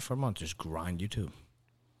try it for a month. Just grind YouTube.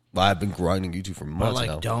 Well, I've been grinding YouTube for months But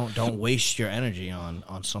like, now. don't waste your energy on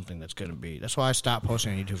something that's gonna be. That's why I stopped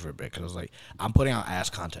posting on YouTube for a bit because I was like, I'm putting out ass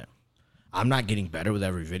content. I'm not getting better with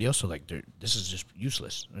every video, so like, this is just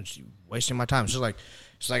useless. It's wasting my time. It's like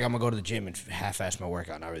I'm gonna go to the gym and half-ass my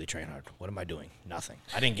workout, not really train hard. What am I doing? Nothing.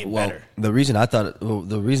 I didn't get better. The reason I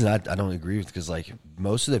don't agree with because like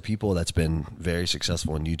most of the people that's been very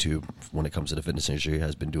successful in YouTube when it comes to the fitness industry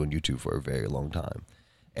has been doing YouTube for a very long time.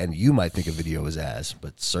 And you might think a video is ass,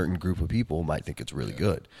 but certain group of people might think it's really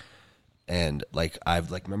good. And like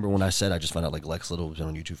remember when I said I just found out like Lex Little was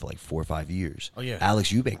on YouTube for like 4 or 5 years. Oh yeah, Alex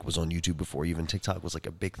Eubank was on YouTube before even TikTok was like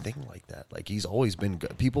a big thing like that. Like he's always been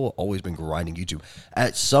people have always been grinding YouTube.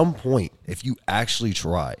 At some point, if you actually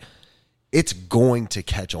try, it's going to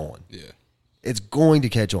catch on. Yeah. It's going to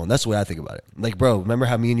catch on. That's the way I think about it. Like, bro, remember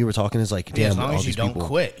how me and you were talking? It's like, damn, as long all as you these don't people,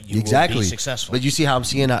 quit, you exactly will be successful. But you see how I'm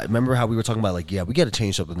seeing. Remember how we were talking about, like, yeah, we got to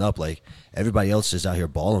change something up. Like everybody else is out here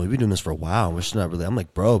balling. We've been doing this for a while. We're just not really. I'm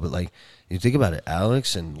like, bro, but like, you think about it,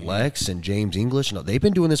 Alex and Lex and James English, they've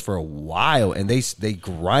been doing this for a while, and they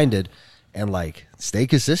grinded and like stay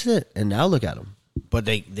consistent, and now look at them. But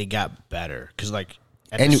they got better because like.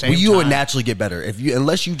 And you would naturally get better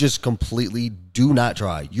unless you just completely do not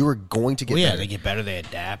try. You are going to get better. They get better. They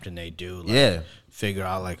adapt and they do. Figure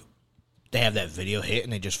out like they have that video hit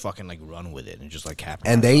and they just fucking like run with it and just like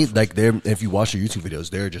capitalize. And they like if you watch their YouTube videos,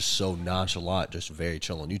 they're just so nonchalant, just very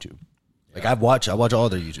chill on YouTube. Like I watch all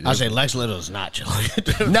their YouTube. I say Lex Little is not chilling.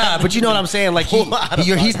 Nah, but you know what I'm saying. Like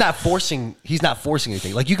he's not forcing. He's not forcing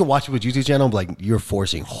anything. Like you can watch his YouTube channel, but like you're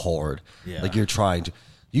forcing hard. Yeah. Like you're trying to.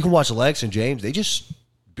 You can watch Lex and James. They just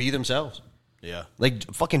be themselves. Yeah.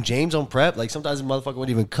 Like fucking James on prep. Like sometimes the motherfucker wouldn't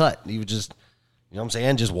even cut. He would just, you know what I'm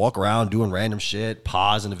saying? Just walk around doing random shit,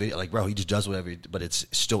 pause in the video. Like, bro, he just does whatever, but it's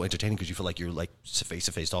still entertaining because you feel like you're like face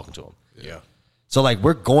to face talking to him. Yeah. So like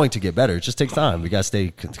we're going to get better. It just takes time. We got to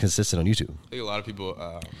stay consistent on YouTube. I think a lot of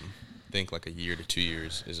people think like a year to 2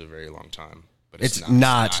 years is a very long time. But It's at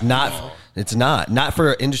not. It's not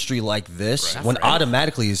for an industry like this. Right. When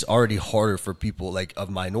automatically is already harder for people like of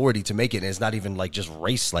minority to make it, and it's not even like just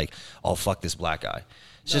race. Like, oh fuck this black guy.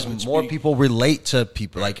 It's just more people relate to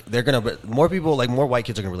people. Like they're gonna more people like more white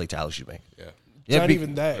kids are gonna relate to Alex Eubank. Yeah. It's not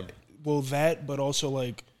even that. Well, that, but also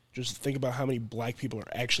like just think about how many black people are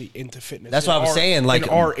actually into fitness. That's what I'm saying. Like in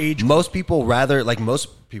our age, most people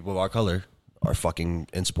most people of our color are fucking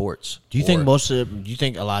in sports. Do you think do you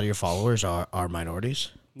think a lot of your followers are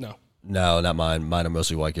minorities? no. No, not mine. Mine are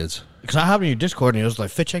mostly white kids. Because I hopped in your Discord and it was like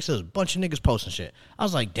Fit Checks. There's a bunch of niggas posting shit. I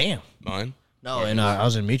was like, damn. Mine? No, and I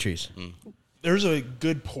was in Mitri's. There's a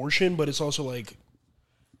good portion, but it's also like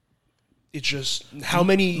it's just how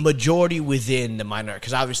many Majority within the minority,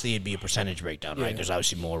 because obviously it'd be a percentage breakdown, right? Yeah. There's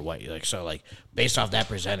obviously more white, like so, like based off that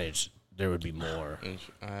percentage, there would be more.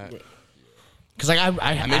 Because like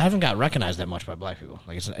I haven't got recognized that much by black people.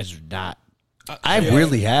 Like it's not. I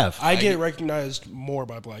really have. I get recognized more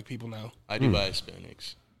by black people now. I do by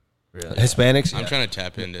Hispanics. Really. Hispanics. I'm trying to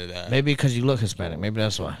tap into that. Maybe because you look Hispanic. Maybe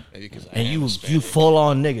that's why. Maybe because I And am you Hispanic. full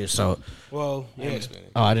on niggas. So Well, I am yeah.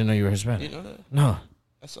 Hispanic. oh, I didn't know you were Hispanic. You know that? No.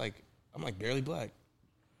 That's like, I'm like barely black.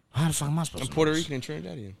 How the fuck am I supposed I'm to? Puerto know this? Rican and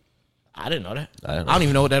Trinidadian. I didn't know that. I don't don't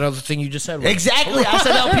even know what that other thing you just said was. Exactly. I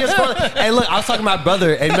said that on PS4. Hey, look, I was talking to my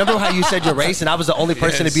brother, and remember how you said your race, and I was the only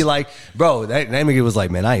person to be like, bro, that nigga was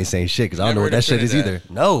like, man, I ain't saying shit because I don't know what Never that shit is Trinidad.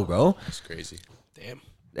 either. No, bro. That's crazy. Damn.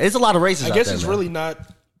 There's a lot of races I out guess there, it's man. really not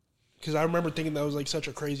because I remember thinking that was like such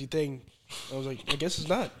a crazy thing. I was like, I guess it's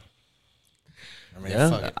not. I mean,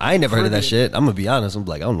 fuck Yeah, it. I ain't never heard of that Caribbean. shit. I'm gonna be honest. I'm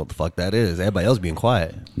like, I don't know what the fuck that is. Everybody else being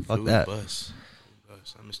quiet. Fuck Ooh, that. Bus.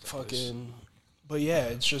 I missed that bus. Fucking. But yeah,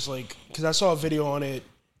 it's just like because I saw a video on it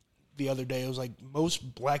the other day. It was like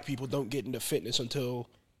most black people don't get into fitness until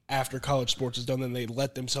after college sports is done. Then they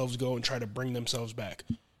let themselves go and try to bring themselves back.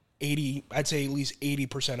 I'd say at least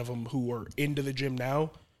 80% of them who are into the gym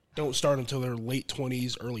now don't start until their late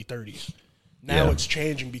 20s, early 30s. Now Yeah. it's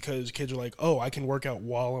changing because kids are like, oh, I can work out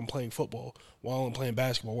while I'm playing football, while I'm playing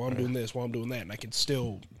basketball, while I'm doing this, while I'm doing that, and I can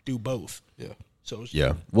still do both. Yeah. So it's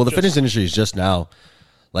Yeah. Well, the just- fitness industry is just now,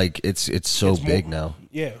 like, it's so It's more- big now.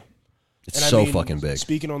 Yeah. It's And I so mean, fucking big.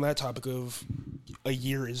 Speaking on that topic of a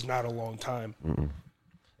year is not a long time.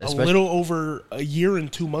 A Especially- little over a year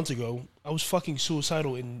and 2 months ago, I was fucking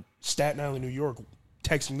suicidal in Staten Island, New York,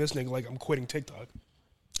 texting this nigga like I'm quitting TikTok.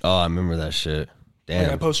 Oh, I remember that shit. Damn.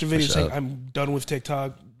 Like I posted a video What's saying up? I'm done with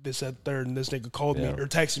TikTok, this, that, third, and this nigga called me Yeah. or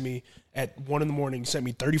texted me at 1 a.m, sent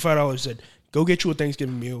me $35, said, go get you a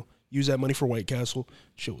Thanksgiving meal, use that money for White Castle.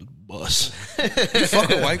 Shit was bust. You fuck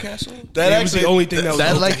with White Castle? That was the only thing that was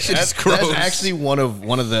that open. like That's that's gross. actually one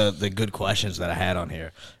of the good questions that I had on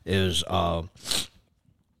here is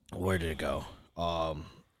where did it go?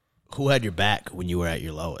 Who had your back when you were at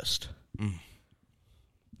your lowest?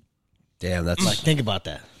 Damn, that's Like think about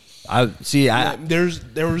that. I see. I There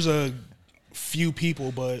was a few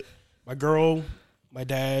people, but my girl, my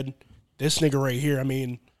dad, this nigga right here. I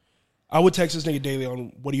mean, I would text this nigga daily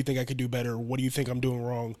on what do you think I could do better? What do you think I'm doing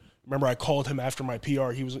wrong? Remember, I called him after my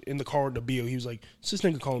PR. He was in the car with the BO. He was like, "What's this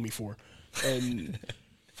nigga calling me for?" And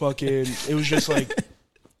fucking, it was just like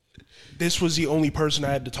this was the only person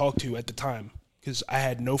I had to talk to at the time because I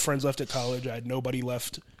had no friends left at college. I had nobody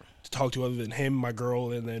left to talk to other than him, my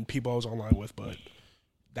girl, and then people I was online with. But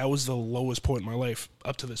that was the lowest point in my life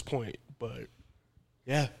up to this point. But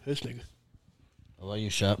yeah, this nigga. What about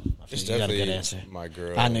you, Shep? I It's think you got a definitely good answer. my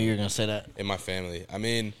girl. I knew you were gonna say that. In my family. I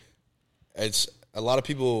mean, it's a lot of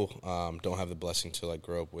people don't have the blessing to like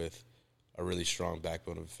grow up with a really strong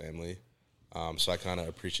backbone of a family. So I kind of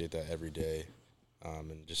appreciate that every day,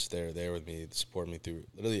 and just they're there with me, support me through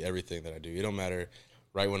literally everything that I do. It don't matter.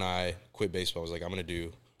 Right when I quit baseball, I was like, I'm gonna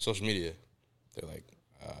do social media. They're like,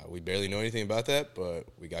 we barely know anything about that, but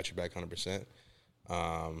we got your back 100%.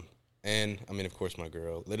 And I mean, of course, my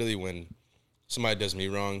girl. Literally, when somebody does me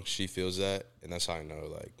wrong, she feels that, and that's how I know,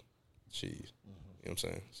 like, she, you know what I'm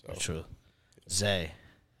saying? So True. Zay,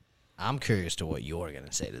 I'm curious to what you're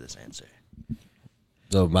gonna say to this answer.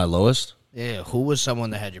 so my lowest. Yeah, who was someone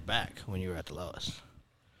that had your back when you were at the lowest?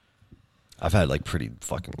 I've had like pretty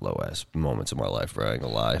fucking low ass moments in my life, bro. I ain't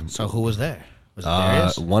gonna lie. So who was there? Was it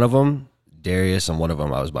Darius? One of them, Darius, and one of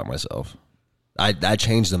them I was by myself. I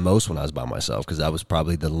changed the most when I was by myself because that was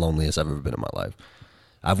probably the loneliest I've ever been in my life.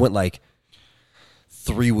 I've went like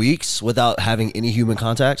 3 weeks without having any human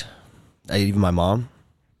contact, Even my mom,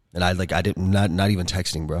 and I didn't not even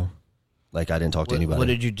texting, bro. Like I didn't talk to anybody. What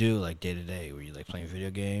did you do like day to day? Were you like playing video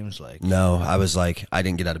games? Like No, I was like I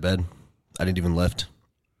didn't get out of bed. I didn't even lift.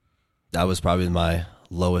 That was probably my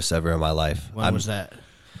lowest ever in my life. When was that?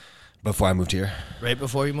 Before I moved here. Right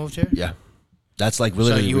before you moved here? Yeah. That's like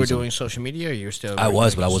really. So the you were reason. doing social media, or you were still? I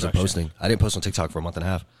was, doing but I wasn't construction? posting. I didn't post on TikTok for a month and a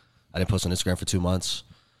half. I didn't post on Instagram for 2 months.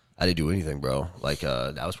 I didn't do anything, bro. Like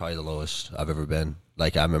that was probably the lowest I've ever been.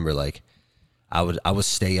 Like I remember, like I would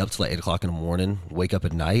stay up till like 8 o'clock in the morning, wake up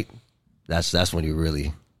at night. That's when you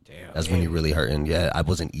really. Damn. That's when you're really hurting. Yeah, I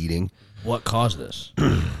wasn't eating. What caused this?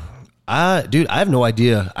 Dude, I have no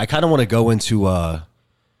idea. I kind of want to go into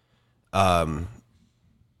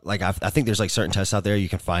like I think there's like certain tests out there you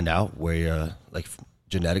can find out where like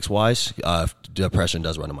genetics wise, depression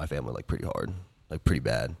does run in my family like pretty hard, like pretty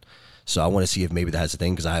bad. So I want to see if maybe that's a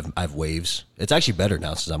thing because I have waves. It's actually better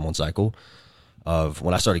now since I'm on cycle. Of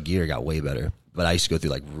when I started gear, it got way better. But I used to go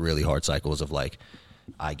through like really hard cycles of like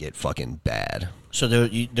I get fucking bad. So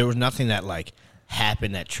there was nothing that like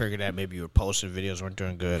happened that triggered that. Maybe you were posting videos weren't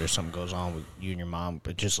doing good, or something goes on with you and your mom.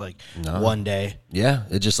 But just like one day, Yeah,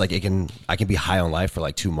 it just like I can be high on life for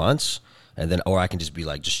like 2 months, and then or I can just be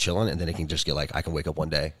like just chilling, and then it can just get like I can wake up one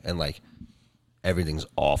day and like everything's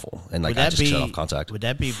awful, and like I just shut off contact. Would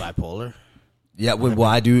that be bipolar? Yeah, well,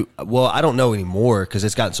 I do. Well, I don't know anymore because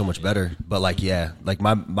it's gotten so much better. But like, yeah, like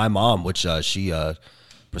my mom, which she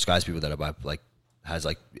prescribes people that are like has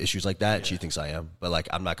like issues like that. Yeah. She thinks I am, but like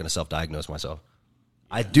I'm not gonna self-diagnose myself.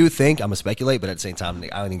 Yeah. I do think I'm gonna speculate, but at the same time, I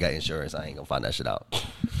don't even got insurance. I ain't gonna find that shit out.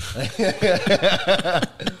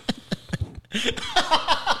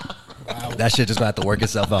 Wow. That shit just gonna have to work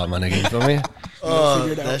itself out, my nigga. You feel me?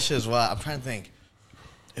 That shit's wild. I'm trying to think.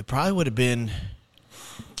 It probably would have been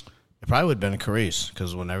Carice,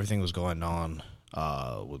 because when everything was going on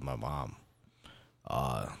with my mom,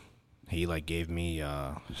 he like gave me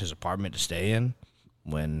his apartment to stay in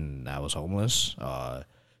when I was homeless.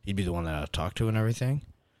 He'd be the one that I'd talk to and everything.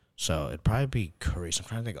 So it'd probably be Carice. I'm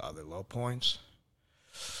trying to think of other low points.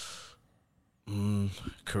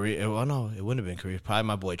 Carice. Well, no, it wouldn't have been Carice. Probably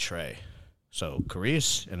my boy Trey. So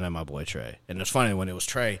Carice and then my boy Trey. And it's funny, when it was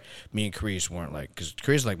Trey, me and Carice weren't like, because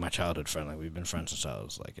Carice is like my childhood friend. Like we've been friends since I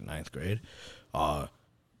was like in 9th grade.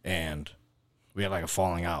 And we had like a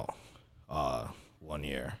falling out 1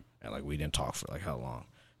 year. And like we didn't talk for like how long.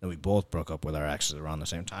 Then we both broke up with our exes around the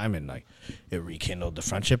same time, and like it rekindled the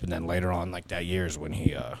friendship. And then later on, like that year is when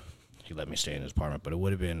he let me stay in his apartment. But it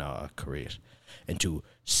would have been Carice. And to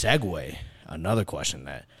segue, another question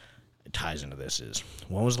that ties into this is,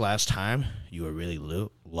 when was the last time you were really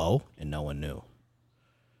low and no one knew?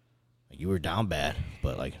 Like you were down bad,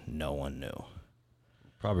 but like no one knew.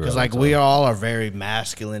 Probably because like we all are very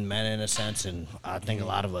masculine men in a sense, and I think a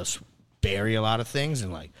lot of us bury a lot of things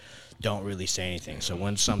and like don't really say anything. So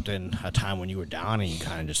when's a time when you were down and you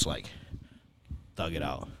kind of just like thug it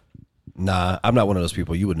out? Nah, I'm not one of those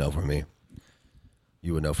people. You would know from me.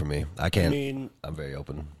 You would know from me. I can't. I mean, I'm very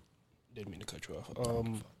open. Didn't mean to cut you off.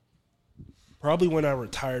 Probably when I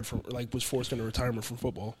retired from, like, was forced into retirement from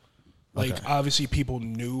football. Like, Okay. Obviously people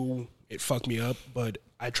knew it fucked me up, but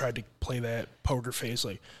I tried to play that poker face,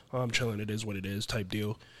 like, oh, I'm chilling, it is what it is type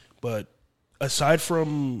deal. But aside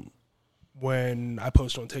from when I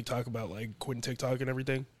posted on TikTok about, like, quitting TikTok and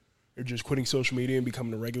everything, or just quitting social media and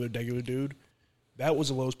becoming a regular dude, that was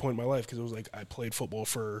the lowest point in my life, because it was like I played football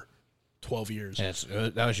for 12 years.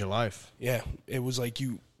 That was your life. Yeah, it was like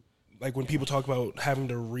like when people talk about having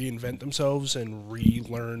to reinvent themselves and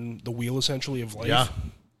relearn the wheel essentially of life. Yeah.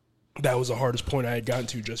 That was the hardest point I had gotten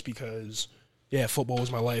to, just because, yeah, football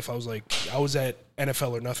was my life. I was that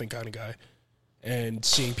NFL or nothing kind of guy. And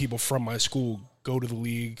seeing people from my school go to the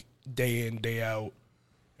league day in, day out,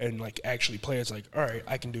 and like actually play, it's like, all right,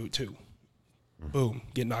 I can do it too. Boom,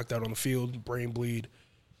 get knocked out on the field, brain bleed.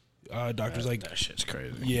 Doctor's like, that shit's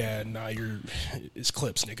crazy. yeah, nah, it's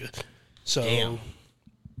clips, nigga. So, Damn.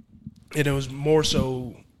 And it was more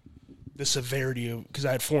so the severity of, because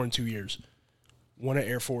I had 4 in 2 years. One at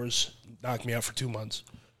Air Force knocked me out for 2 months.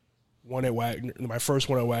 One at Wagner, my first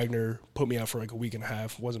one at Wagner put me out for like a week and a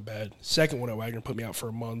half. Wasn't bad. Second one at Wagner put me out for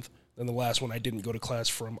a month. Then the last one I didn't go to class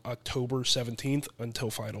from October 17th until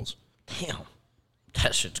finals. Damn.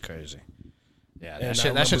 That shit's crazy. Yeah,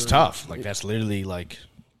 And that shit's tough. Like, that's literally, like,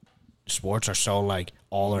 sports are so, like,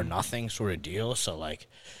 all or nothing sort of deal. So, like,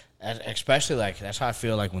 especially, like, that's how I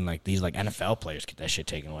feel like when, like, these, like, NFL players get that shit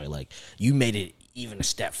taken away. Like, you made it even a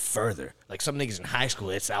step further. Like, some niggas in high school,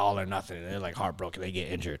 it's all or nothing. And they're, like, heartbroken. They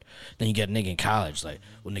get injured. Then you get a nigga in college. Like,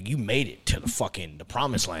 well, nigga, you made it to the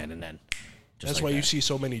promised land. And then That's like why that. you see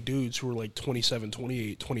so many dudes who are like 27,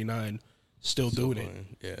 28, 29 still doing it.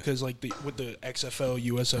 playing, yeah. Because like with the XFL,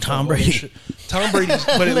 USFL, Tom all that Brady. shit- Tom Brady's,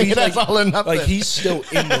 but at least That's all or nothing. like he's still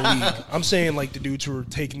in the league. I'm saying like the dudes who are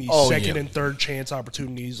taking these second and third chance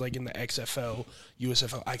opportunities, like in the XFL,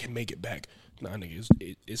 USFL, I can make it back. Nah, nigga,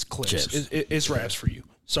 it's clips. Chips. It's raps for you.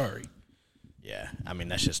 Sorry. Yeah, I mean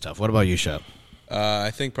that's just tough. What about you, Shep?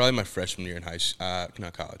 I think probably my freshman year in college.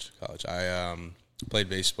 I played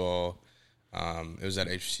baseball. It was at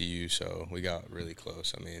HCU, so we got really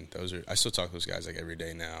close. I mean, I still talk to those guys like every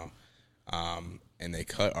day now. And they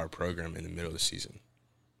cut our program in the middle of the season.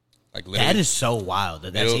 Like literally, That is so wild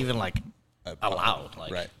that that's Middle- even like allowed.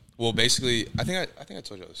 Like, right. Well, basically, I think I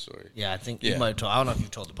told you the story. Yeah, I think Yeah. you might have told. I don't know if you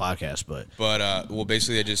told the podcast, but Well,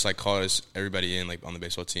 basically, they just like called us everybody in like on the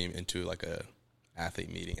baseball team into like a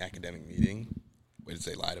athlete meeting, academic meeting, which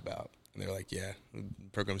they lied about, and they're like, "Yeah, the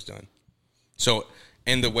program's done." So,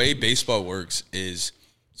 and the way baseball works is,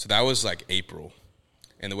 so that was like April,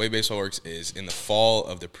 and the way baseball works is in the fall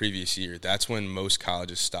of the previous year. That's when most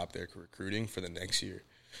colleges stop their recruiting for the next year.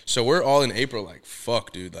 So we're all in April, like,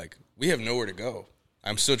 fuck, dude, like we have nowhere to go.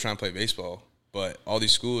 I'm still trying to play baseball, but all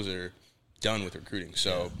these schools are done with recruiting.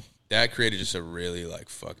 So that created just a really like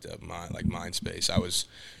fucked up mind space. I was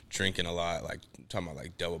drinking a lot, like talking about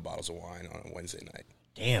like double bottles of wine on a Wednesday night.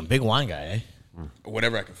 damn, big wine guy, eh?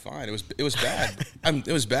 Whatever I could find. It was bad.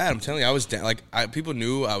 It was bad. I'm telling you, I was down. Like people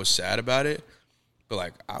knew I was sad about it, but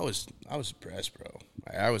like I was depressed, bro.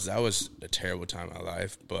 Like, that was a terrible time in my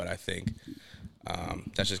life. But I think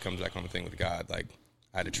that just comes back on the thing with God. Like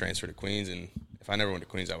I had to transfer to Queens, and if I never went to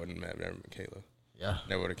Queens, I wouldn't have never met Kayla. Yeah,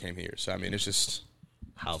 Never would have came here. So I mean, it's just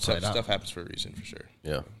how it played out. stuff happens for a reason, for sure.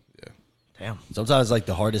 Yeah. Yeah. Damn. Sometimes like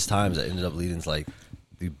the hardest times that ended up leading to like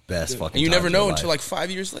the best fucking. And you times never of your know life. until like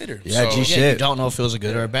 5 years later. Yeah, So, G Yeah, shit. you don't know if it was a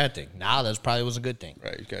good or a bad thing. Now that probably was a good thing.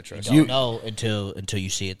 right. You gotta trust. You don't know until you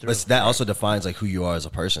see it through. But that also defines like who you are as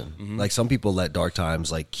a person. Like some people let dark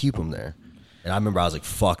times like keep them there, and I remember I was like,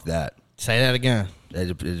 "Fuck that." Say that again.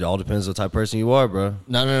 It all depends what type of person you are, bro.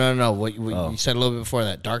 No. What you said a little bit before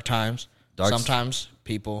that. Dark times. Sometimes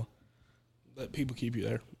people. Let people keep you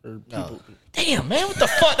there. Or people. Damn, man, what the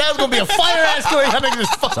fuck? That was gonna be a fire ass story. That nigga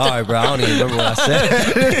just fucked up. Sorry, bro. I don't even remember what I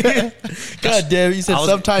said. God damn, you said I was-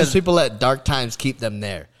 sometimes 'cause- people let dark times keep them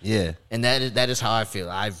there. Yeah. And that is how I feel.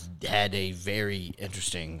 I've had a very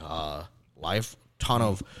interesting life, ton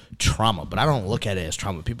of trauma, but I don't look at it as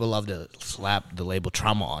trauma. People love to slap the label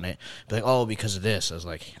trauma on it. Be like, oh, because of this. I was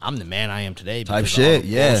like, I'm the man I am today. Type because of all shit, the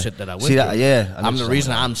yeah. bullshit that I went See that- through. yeah, I know I'm the what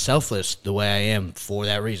reason you're saying. I'm selfless the way I am for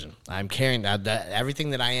that reason. I'm carrying that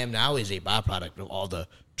everything that I am now is a byproduct of all the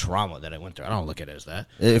trauma that I went through. I don't look at it as that.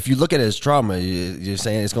 If you look at it as trauma, you're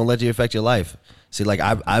saying it's gonna let you affect your life. See, like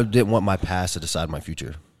I didn't want my past to decide my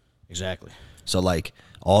future. Exactly. So like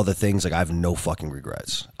all the things, like I have no fucking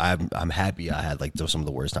regrets. I'm happy I had like some of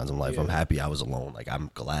the worst times in life. I'm happy I was alone. Like I'm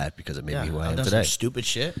glad because it made me who I I've am done today. some stupid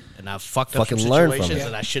shit, and I fucked up Fucking some learn from situations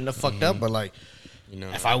it. that I shouldn't have fucked up. But like, You know,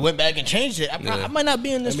 if I went back and changed it, I might not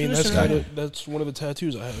be in this I mean, that's position. kind of that's one of the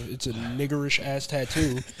tattoos I have. It's a niggerish ass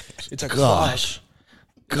tattoo. It's a Gosh.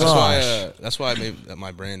 that's why I made that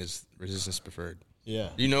my brand is Resistance Preferred. Yeah.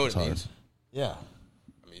 You know what it means? Yeah.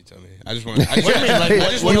 I mean, you tell me. I just want. I What do you mean?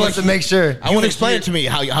 Like, what- He wants to make sure. I want to explain it to me.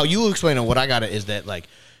 How you explain it? What I got it is that like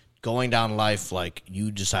going down life, like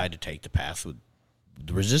you decide to take the path with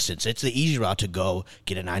the resistance. It's the easy route to go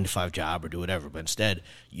get a 9-to-5 job or do whatever, but instead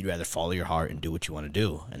you'd rather follow your heart and do what you want to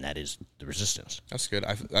do, and that is the resistance. That's good.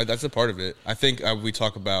 That's a part of it. I think we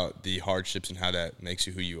talk about the hardships and how that makes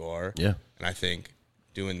you who you are. Yeah. And I think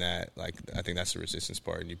doing that, like, I think that's the resistance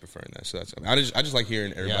part, and you preferring that. So that's. I just like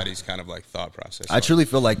hearing everybody's kind of like thought process. I truly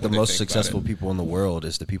feel like what the they most think about successful it. people in the world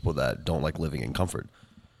is the people that don't like living in comfort.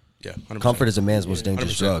 Yeah, 100%. Comfort is a man's most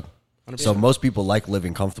dangerous 100%. drug. 100%. So most people like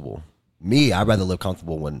living comfortable. Me, I'd rather live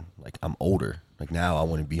comfortable when like I'm older. Like now, I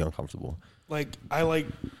want to be uncomfortable. like I like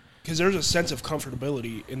because there's a sense of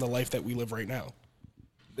comfortability in the life that we live right now.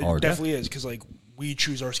 It Oh, definitely is because like we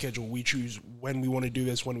choose our schedule, we choose when we want to do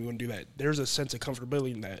this, when we want to do that. There's a sense of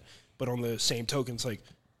comfortability in that, but on the same token, it's like,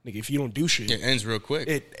 nigga, if you don't do shit, It ends real quick.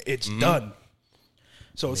 it's done.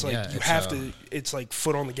 So it's like yeah, you it's, have to. It's like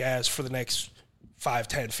foot on the gas for the next 5,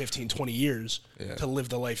 10, 15, 20 years Yeah. to live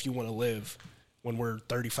the life you want to live when we're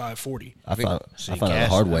 35, 40. I found out see, the gas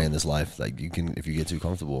hard now. way in this life. Like you can, if you get too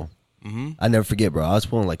comfortable. I never forget, bro. I was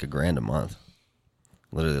pulling like $1,000 a month,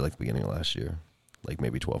 literally like the beginning of last year, like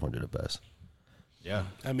maybe 1,200 at best. Yeah.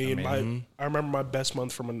 I mean, I remember my best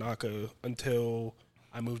month from Monaco until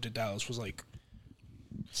I moved to Dallas was like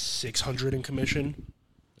 600 in commission.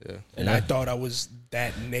 yeah. And I thought I was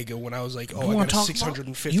that nigga when I was like, oh, I wanna got a talk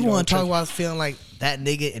 650. You want to talk about feeling like that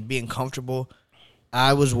nigga and being comfortable?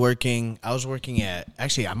 I was working at,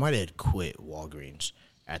 actually, I might have quit Walgreens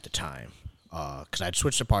at the time. Because I'd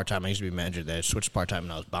switched to part-time. I used to be manager there. I switched to part-time,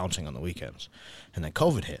 and I was bouncing on the weekends. And then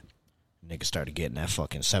COVID hit. Niggas started getting that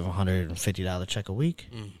fucking $750 check a week.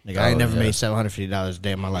 Nigga, I ain't never made $750 a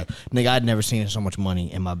day in my life. Nigga, I'd never seen so much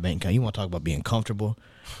money in my bank account. You want to talk about being comfortable?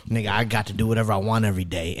 Nigga, I got to do whatever I want every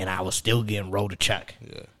day, and I was still getting rolled a check.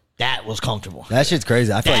 Yeah. That was comfortable. That shit's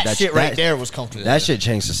crazy. I feel like that shit right there was comfortable. That shit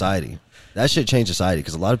changed society. That shit changed society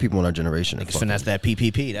because a lot of people in our generation niggas finesse that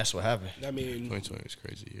PPP. That's what happened. I mean, 2020 was a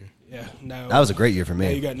crazy year. Yeah, now that was a great year for me.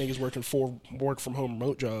 Now you got niggas working 4 work from home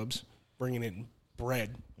remote jobs, bringing in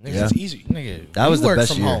bread. Niggas, Yeah. it's easy. Nigga, That was you the work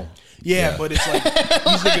best from year. home. Yeah, but it's like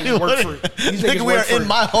these niggas work for. These niggas Nigga, we work are for, in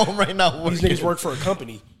my home right now. These niggas work for a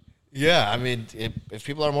company. Yeah, I mean, if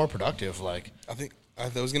people are more productive, like I think I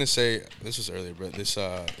was gonna say this was earlier, but this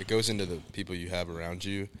it goes into the people you have around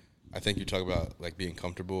you. I think you talk about like being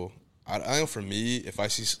comfortable. I know for me, if I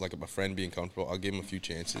see like my friend being comfortable, I'll give them a few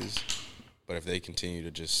chances. But if they continue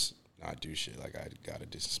to just not do shit, like I gotta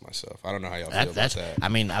distance myself. I don't know how y'all feel about that. I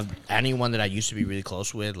mean, anyone that I used to be really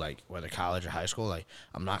close with, like whether college or high school, like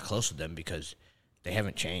I'm not close with them because they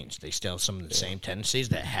haven't changed. They still have some of the same tendencies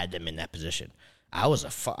that had them in that position. I was a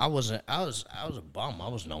bum. I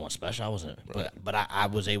was no one special. I wasn't, but I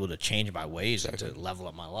was able to change my ways and to level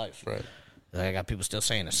up my life. Right. Like I got people still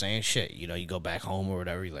saying the same shit. You know, you go back home or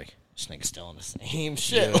whatever, you're like, this nigga's still on the same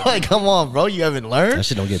shit. Yeah. Like, come on, bro, you haven't learned. That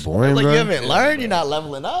shit don't get boring, like, bro. you haven't learned. You're not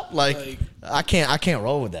leveling up. Like I can't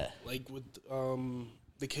roll with that. Like with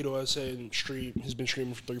the kid who I was saying has been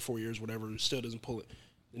streaming for 3-4 years, whatever, still doesn't pull it.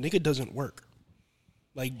 The nigga doesn't work.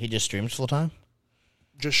 Like He just streams full time.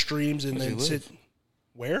 just streams and then sit.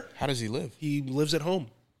 Where? How does he live? He lives at home.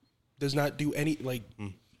 Does not do any like.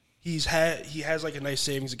 He has like a nice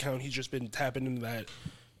savings account. He's just been tapping into that,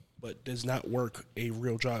 but does not work a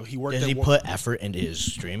real job. He worked. Does he put effort into his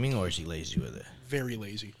streaming, or is he lazy with it? Very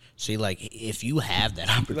lazy. See, like if you have that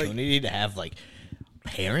opportunity to have like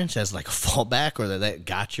parents as like a fallback, or that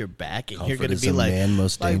got your back, and Comfort you're gonna is be the like,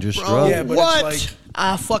 most dangerous bro, drug. Yeah, but what? it's like-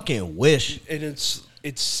 I fucking wish. And it's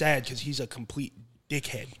sad because he's a complete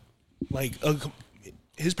dickhead. Like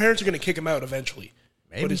his parents are gonna kick him out eventually.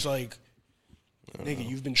 Maybe. But it's like, nigga,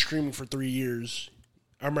 you've been streaming for 3 years.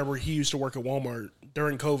 I remember he used to work at Walmart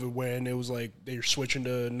during COVID when it was like they were switching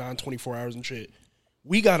to non-24 hours and shit.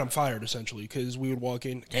 We got him fired essentially because we would walk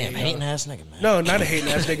in. Damn, hating ass nigga, man. No, not a hating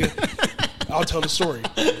ass nigga. I'll tell the story.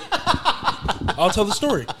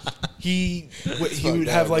 He would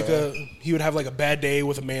have like a bad day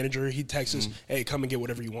with a manager. He'd text us, "Hey, come and get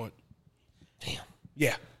whatever you want." Damn.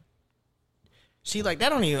 Yeah. See, like that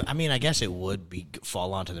don't even. I mean, I guess it would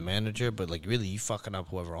fall onto the manager, but like really, you fucking up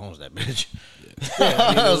whoever owns that bitch. Yeah, I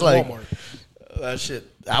mean, I was like, Walmart. that shit.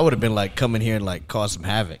 I would have been like, come in here and like cause some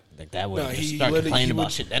havoc. Like that would No, just he start literally- complaining he about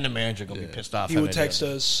would- shit. Then the manager gonna be pissed off. He would having text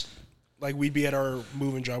to- us, like we'd be at our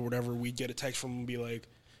moving job, or whatever. We'd get a text from him and be like,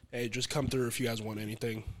 "Hey, just come through if you guys want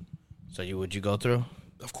anything." So would you go through?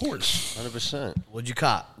 Of course. 100%. What'd you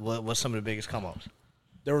cop? What's some of the biggest come ups?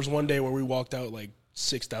 There was one day where we walked out like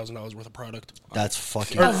 $6,000 worth of product. That's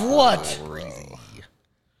fucking. Of what?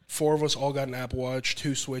 4 of us all got an Apple Watch,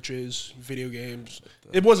 2 Switches, video games.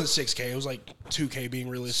 It wasn't 6K. It was like 2K being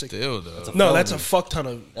realistic. Still though. No, that's a fuck ton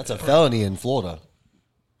of. That's a felony in Florida.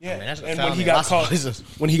 Yeah, that's a and felony when he in got lots of caught, places.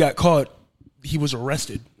 he was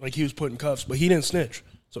arrested. Like he was put in cuffs, but he didn't snitch.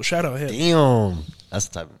 So shout out him. Damn. That's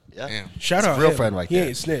the type of. Yeah. Damn. Shout That's out a real him. friend right he there.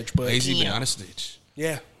 ain't snitch, but Lazy but not a snitch.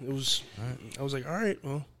 yeah, it was. I was like, all right,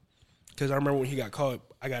 well, because I remember when he got caught,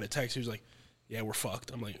 I got a text. He was like, "Yeah, we're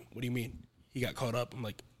fucked." I'm like, "What do you mean?" He got caught up. I'm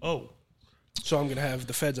like, "Oh, so I'm gonna have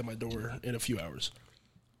the feds at my door in a few hours."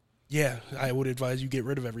 Yeah, I would advise you get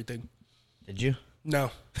rid of everything. Did you?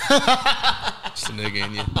 No, Just a nigga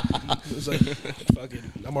in you. it was like, fucking,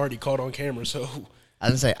 I'm already caught on camera, so I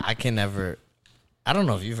didn't say I can never. I don't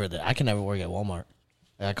know if you've heard that. I can never work at Walmart.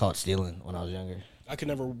 I got caught stealing when I was younger. I could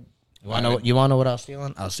never. You want to know what I was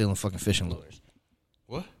stealing? I was stealing fucking fishing lures.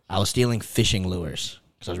 What? I was stealing fishing lures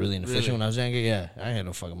because I was really into Really? fishing when I was younger. Yeah, I ain't had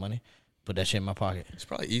no fucking money. Put that shit in my pocket. It's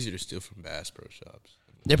probably easier to steal from Bass Pro Shops.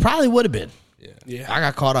 It probably would have been. Yeah. Yeah, I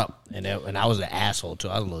got caught up, and I was an asshole too.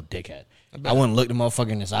 I was a little dickhead. I wouldn't look the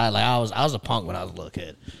motherfucker in his eye. Like I was a punk when I was a little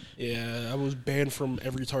kid. yeah. I was banned from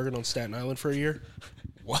every Target on Staten Island for a year.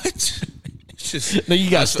 What? It's just No,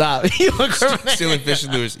 you gotta stop. You a criminal. stealing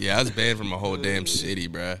fishing lures. Yeah, I was banned from a whole damn city,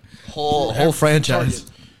 bruh. whole franchise.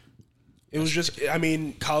 Target. It was just, I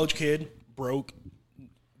mean, college kid, broke,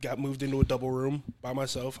 got moved into a double room by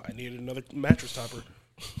myself. I needed another mattress topper.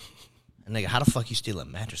 And nigga, how the fuck you steal a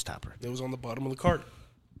mattress topper? It was on the bottom of the cart.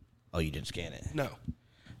 Oh, you didn't scan it. No.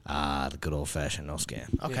 The good old fashioned no scan.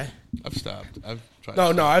 Okay. I've stopped. I've tried.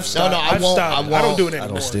 No, I've stopped. I I've won't- stopped. I don't do it anymore.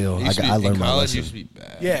 I don't steal. It used to be- I learned in my college lesson. used to be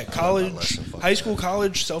bad. Yeah, college, lesson, fuck high school,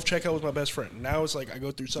 college, self checkout was my best friend. Now it's like I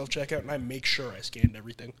go through self checkout and I make sure I scanned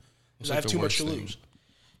everything because I like have the too much to worst thing.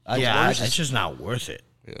 lose. It's just not worth it.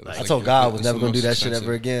 Yeah, that's Like, I like told the- God I that's was the never going to do most that shit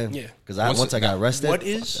ever expensive. again. Yeah. Because What's once it- I got arrested. What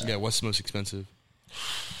is Yeah, what's the most expensive?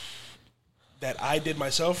 that I did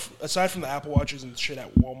myself, aside from the Apple Watches and shit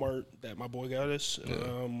at Walmart that my boy got us,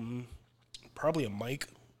 probably a mic.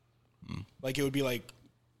 Like it would be like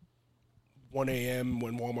 1 a.m.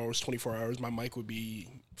 when Walmart was 24 hours. My mic would be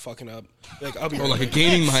fucking up. Like I'll be Oh, right like a back.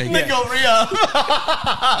 gaming mic.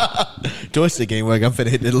 Joystick game like I'm finna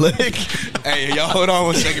hit the lick. Hey, y'all hold on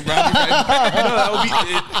one second, bro. I'll be right back. No, that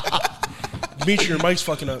would be Dimitri, your mic's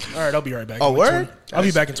fucking up. All right, I'll be right back. Oh, In like word? 20. I'll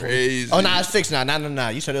be back in 20. Crazy. Oh, nah, it's fixed now. Nah.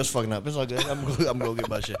 You said it was fucking up. It's all good. I'm going to go get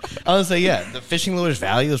my shit. I was say, yeah, the fishing lure's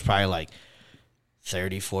value is probably like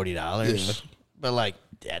 $30, $40. Yeah. But like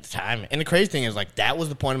at the time, and the crazy thing is like that was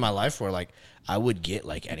the point in my life where like I would get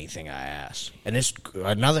like anything I asked. And this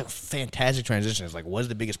another fantastic transition is like, what's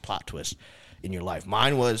the biggest plot twist in your life?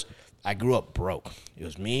 Mine was I grew up broke. It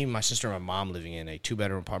was me, my sister, and my mom living in a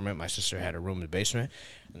 2-bedroom apartment. My sister had a room in the basement,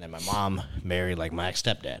 and then my mom married like my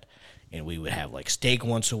ex-stepdad. And we would have like steak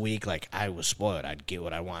once a week. Like I was spoiled. I'd get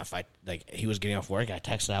what I want. If I like, he was getting off work. I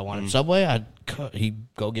texted I wanted Subway. He'd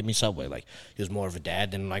go get me Subway. Like he was more of a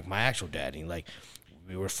dad than like my actual dad. And like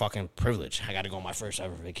we were fucking privileged. I got to go on my first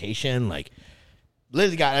ever vacation. Like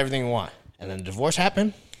literally got everything I want. And then the divorce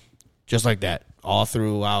happened, just like that. All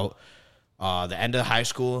throughout the end of high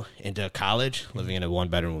school into college, living in a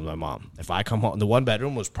 1-bedroom with my mom. If I come home, the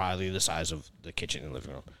 1-bedroom was probably the size of the kitchen and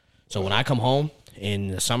living room. So when I come home in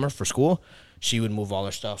the summer for school, she would move all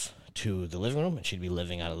her stuff to the living room, and she'd be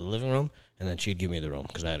living out of the living room, and then she'd give me the room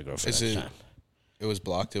because I had a girlfriend at the time. It was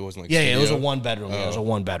blocked. It wasn't like Yeah, it was a studio? 1-bedroom. Yeah, it was a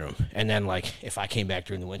 1-bedroom. And then like if I came back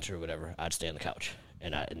during the winter or whatever, I'd stay on the couch,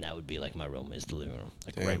 and that would be like my room is the living room,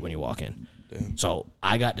 like right when you walk in. Damn. So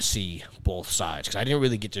I got to see both sides because I didn't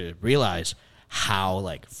really get to realize how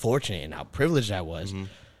like fortunate and how privileged I was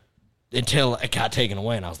until it got taken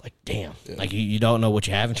away, and I was like, damn. Like you don't know what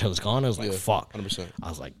you have until it's gone. I was like, Yeah, fuck. 100%. I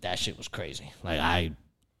was like, that shit was crazy. Like I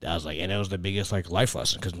was like, and it was the biggest like life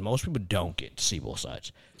lesson because most people don't get to see both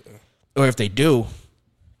sides, or if they do,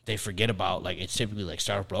 they forget about like it's typically like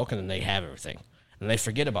start broke and then they have everything, and they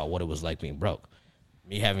forget about what it was like being broke.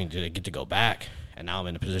 Me having to get to go back, and now I'm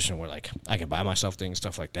in a position where like I can buy myself things,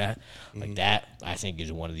 stuff like that. Like that, I think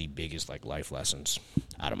is one of the biggest like life lessons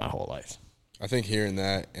out of my whole life. I think hearing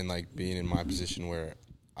that and like being in my position where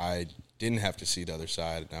I didn't have to see the other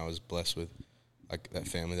side and I was blessed with like that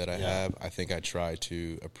family that I have, I think I try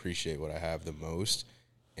to appreciate what I have the most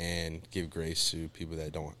and give grace to people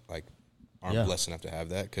that aren't blessed enough to have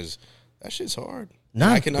that because that shit's hard. No,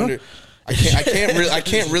 I can't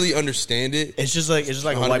really understand it. It's just like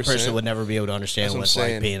a white 100%. person would never be able to understand That's what what's I'm like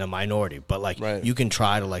saying. being a minority. But like Right. you can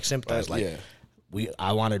try to like sympathize. Right, Like yeah.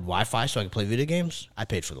 I wanted Wi-Fi so I could play video games. I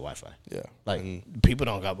paid for the Wi-Fi. Yeah. Like And people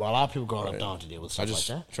don't got. Well, a lot of people growing up don't have to deal with I stuff just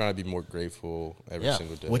like that. try to be more grateful every Yeah,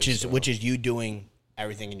 single day. which is so. you doing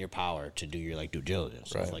everything in your power to do your like due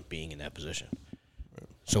diligence of Right. like being in that position.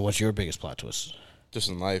 So what's your biggest plot twist? just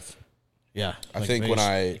in life. Yeah, I like, think maybe when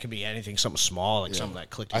it could be anything, something small, like something that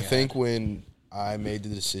clicked. in I your think head. when I made the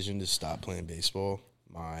decision to stop playing baseball,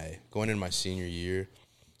 going into my senior year,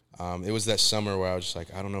 it was that summer where I was just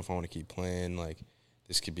like, I don't know if I want to keep playing. Like,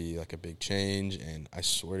 this could be like a big change. And I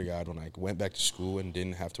swear to God, when I went back to school and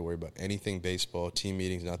didn't have to worry about anything baseball, team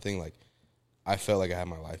meetings, nothing, like I felt like I had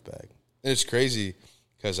my life back. And it's crazy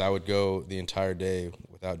because I would go the entire day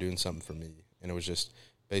without doing something for me, and it was just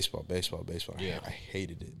baseball. Yeah. I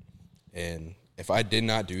hated it. And if I did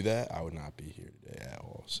not do that, I would not be here today at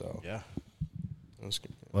all. So Yeah. that was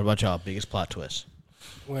good. What about y'all? Biggest plot twist?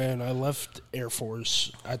 When I left Air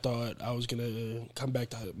Force, I thought I was going to come back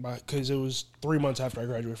to because it was 3 months after I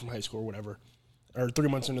graduated from high school or whatever, or 3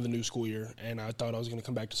 months into the new school year, and I thought I was going to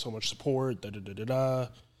come back to so much support, Nah.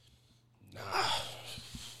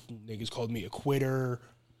 Niggas called me a quitter.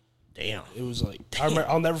 Damn. It was like,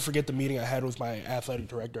 I'll never forget the meeting I had with my athletic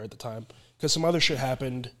director at the time because some other shit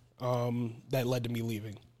happened that led to me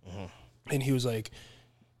leaving. And he was like,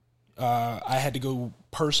 I had to go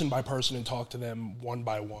person by person and talk to them one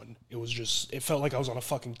by one. It felt like I was on a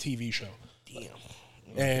fucking TV show. Damn.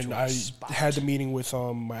 And I had the meeting with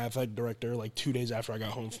my athletic director like 2 days after I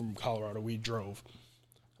got home from Colorado. We drove.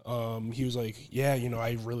 He was like, yeah,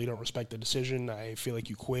 I really don't respect the decision. I feel like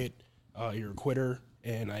you quit. You're a quitter.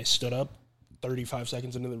 And I stood up 35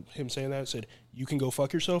 seconds into him saying that, said, you can go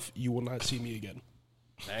fuck yourself. You will not see me again.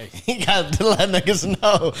 Hey, you got to let niggas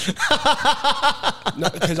know.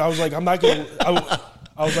 Because I was like, I'm not gonna.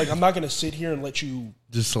 I was like, I'm not gonna sit here and let you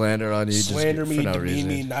Just slander on you. slander me, for no demean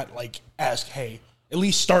me, reason. not like ask, hey, at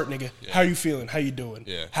least start, nigga. How you feeling? How you doing?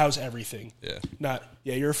 Yeah. How's everything? Yeah. Not,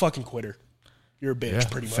 you're a fucking quitter. You're a bitch,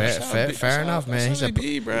 pretty much. Fair enough, man. He said,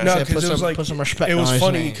 bro. No, said, because it was like put some respect it was on his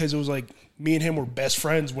funny name. because it was like me and him were best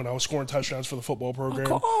friends when I was scoring touchdowns for the football program,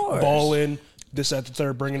 course. balling, this, that, the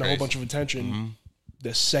third, bringing a whole Crazy. bunch of attention. Mm-hmm.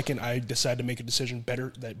 The second I decide to make a decision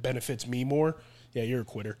better that benefits me more, yeah, you're a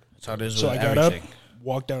quitter. That's how it is So I with got everything. up,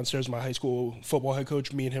 walked downstairs. My high school football head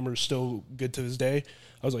coach, me and him are still good to this day.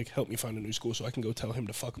 I was like, help me find a new school so I can go tell him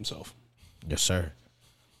to fuck himself. Yes, sir.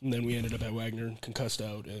 And then we ended up at Wagner, concussed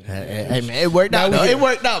out. And Hey, man, it worked Now out. we though. here. It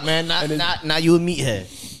worked out, man. And Not you a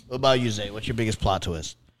meathead. What about you, Zay? What's your biggest plot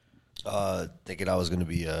twist? Thinking I was going to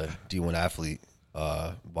be a D1 athlete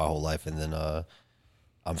my whole life, and then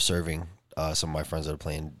I'm serving some of my friends that are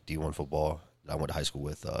playing D1 football that I went to high school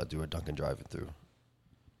with do a Dunkin' driving through.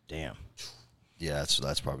 Damn. Yeah,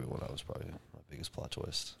 that's probably when I was probably my biggest plot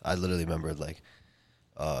twist. I literally remembered like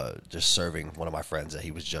just serving one of my friends that he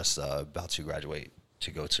was just about to graduate to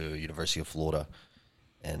go to University of Florida,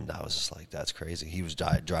 and I was just like, that's crazy. He was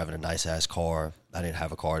driving a nice ass car. I didn't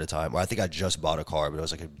have a car at the time. Or I think I just bought a car, but it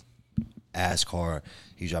was like a ass car.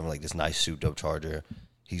 He's driving like this nice souped up Charger.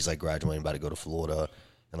 He's like graduating, about to go to Florida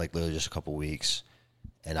in like literally just a couple weeks.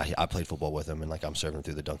 And I played football with him, and like I'm serving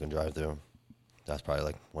through the Dunkin' drive-through. That's probably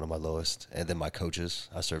like one of my lowest. And then my coaches,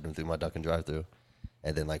 I served them through my Dunkin' drive-through.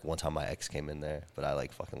 And then like one time my ex came in there, but I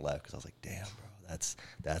like fucking left because I was like, damn, bro,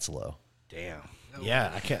 that's low. Damn.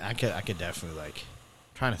 Yeah, I could definitely like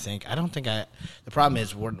trying to think. I don't think the problem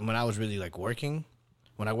is when I was really like working,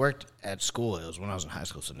 when I worked at school, it was when I was in high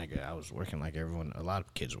school. So nigga, I was working like everyone. A lot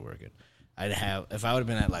of kids were working. If I would have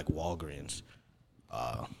been at like Walgreens,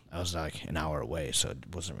 I was like an hour away, so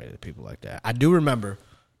it wasn't really people like that. I do remember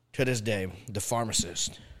to this day the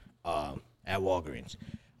pharmacist at Walgreens.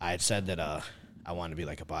 I had said that I wanted to be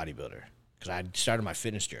like a bodybuilder because I started my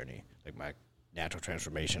fitness journey, like my natural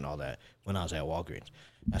transformation, all that, when I was at Walgreens.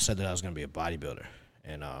 I said that I was going to be a bodybuilder,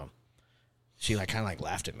 and she like kind of like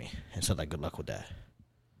laughed at me and said like, good luck with that.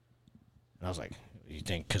 And I was like, you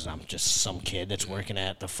think because I'm just some kid that's working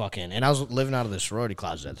at the fucking, and I was living out of the sorority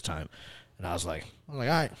closet at the time, and I was like, all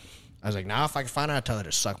right. I was like, now if I can find her, I'll tell her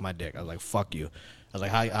to suck my dick. I was like, fuck you. I was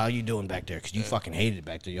like, how you doing back there? Because you fucking hated it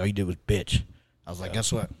back there. All you did was bitch. I was like,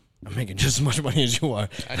 guess what? I'm making just as much money as you are.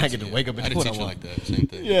 I get to wake up and do what I want. like that. Same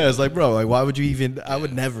thing. Yeah, it's like, bro, like, why would you even? I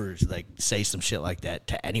would never like say some shit like that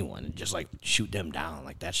to anyone and just like shoot them down.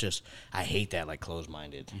 Like that's just, I hate that like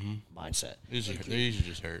closed-minded mindset. They're usually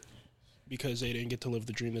just hurt. because they didn't get to live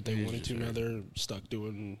the dream that they wanted to, now they're stuck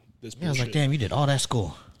doing this bullshit. Yeah, I was like, damn, you did all that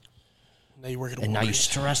school, Now you work at a and now you Walgreens.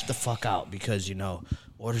 stressed the fuck out because you know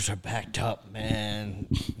orders are backed up, man.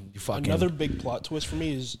 You fucking Another big plot twist for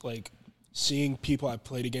me is like seeing people I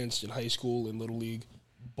played against in high school and little league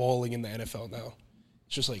balling in the NFL now.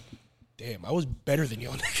 It's just like, damn, I was better than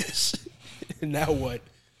y'all niggas. And now what?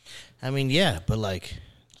 I mean, yeah, but like,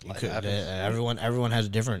 everyone has a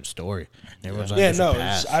different story. Everyone's on a Yeah, different no,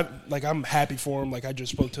 path. I'm happy for him. Like I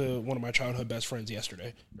just spoke to one of my childhood best friends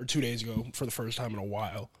yesterday or 2 days ago for the first time in a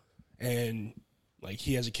while, and like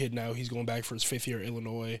he has a kid now. He's going back for his 5th year at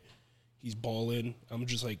Illinois. He's balling. I'm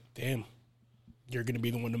just like, damn, you're gonna be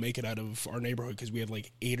the one to make it out of our neighborhood because we had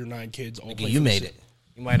like 8 or 9 kids all. Nigga, you made it.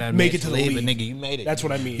 You might not Make make it to the league, but league. nigga, you made it. That's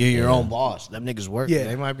what I mean. You're your own boss. Them niggas work. Yeah.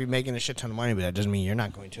 They might be making a shit ton of money, but that doesn't mean you're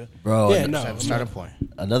not going to. Bro, Yeah, and no. That's the starting point.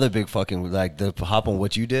 another big fucking like the hop on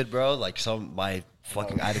what you did, bro. Like I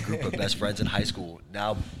had a group of best friends in high school.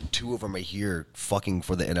 Now 2 of them are here fucking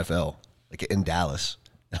for the NFL, like in Dallas.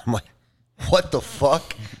 I'm like, what the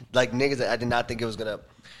fuck? Like niggas that I did not think it was gonna.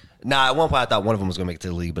 Nah, at one point I thought one of them was gonna make it to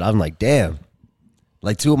the league, but I'm like, damn.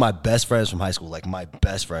 Like 2 of my best friends from high school, like my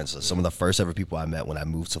best friends, some of the first ever people I met when I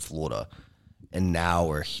moved to Florida, and now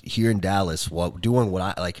we're here in Dallas. Doing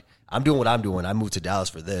what I'm doing what I'm doing. I moved to Dallas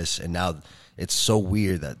for this, and now it's so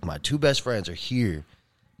weird that my 2 best friends are here,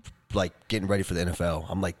 like getting ready for the NFL.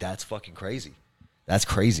 I'm like, that's fucking crazy. That's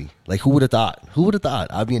crazy. Like, who would have thought? Who would have thought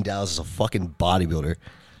I'd be in Dallas as a fucking bodybuilder,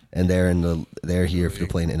 and they're here to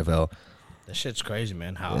play in the NFL. That shit's crazy,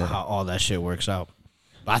 man. How all that shit works out.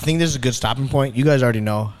 But I think this is a good stopping point. You guys already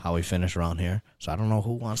know how we finish around here, so I don't know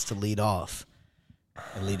who wants to lead off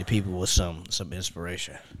and lead the people with some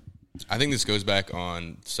inspiration. I think this goes back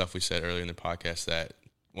on stuff we said earlier in the podcast that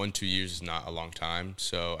 1-2 years is not a long time.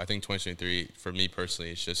 So I think 2023, for me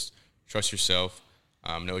personally, it's just trust yourself,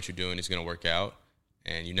 know what you're doing is going to work out,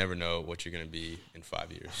 and you never know what you're going to be in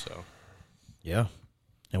 5 years. So, Yeah.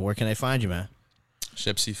 And where can they find you, man?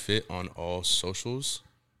 Shepsy Fit on all socials.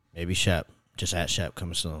 Maybe Shep. Just at Shep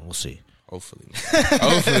coming soon. We'll see. Hopefully, man.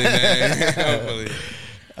 Hopefully, man. Hopefully.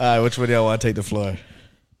 All right, which one do y'all want to take the floor?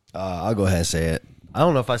 I'll go ahead and say it. I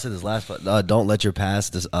don't know if I said this last, but don't let your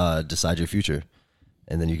past decide your future.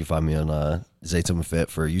 And then you can find me on Zaytum Fit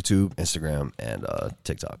for YouTube, Instagram, and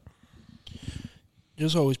TikTok.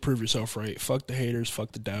 Just always prove yourself right. Fuck the haters.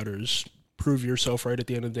 Fuck the doubters. Prove yourself right at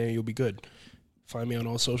the end of the day, and you'll be good. Find me on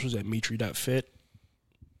all socials at Mitri.fit.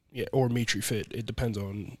 Yeah, or Mitri Fit. It depends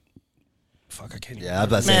on. Fuck, I can't even. Yeah, I'm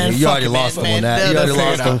not Man, saying you fuck already it, lost man. him on Man, that. You they'll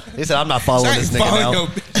already figure lost it him. He said, "I'm not following this nigga now."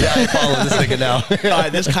 Yeah, I ain't following this nigga now. All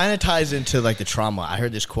right, this kind of ties into like the trauma. I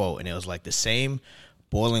heard this quote, and it was like the same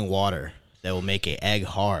boiling water that will make an egg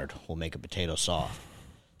hard will make a potato soft.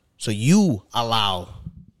 So you allow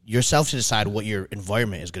yourself to decide what your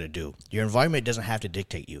environment is going to do. Your environment doesn't have to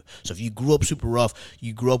dictate you. So if you grew up super rough,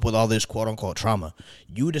 you grew up with all this quote-unquote trauma,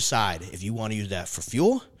 you decide if you want to use that for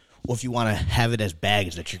fuel or if you want to have it as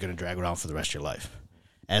baggage that you're going to drag around for the rest of your life.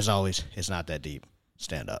 As always, it's not that deep.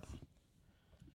 Stand up.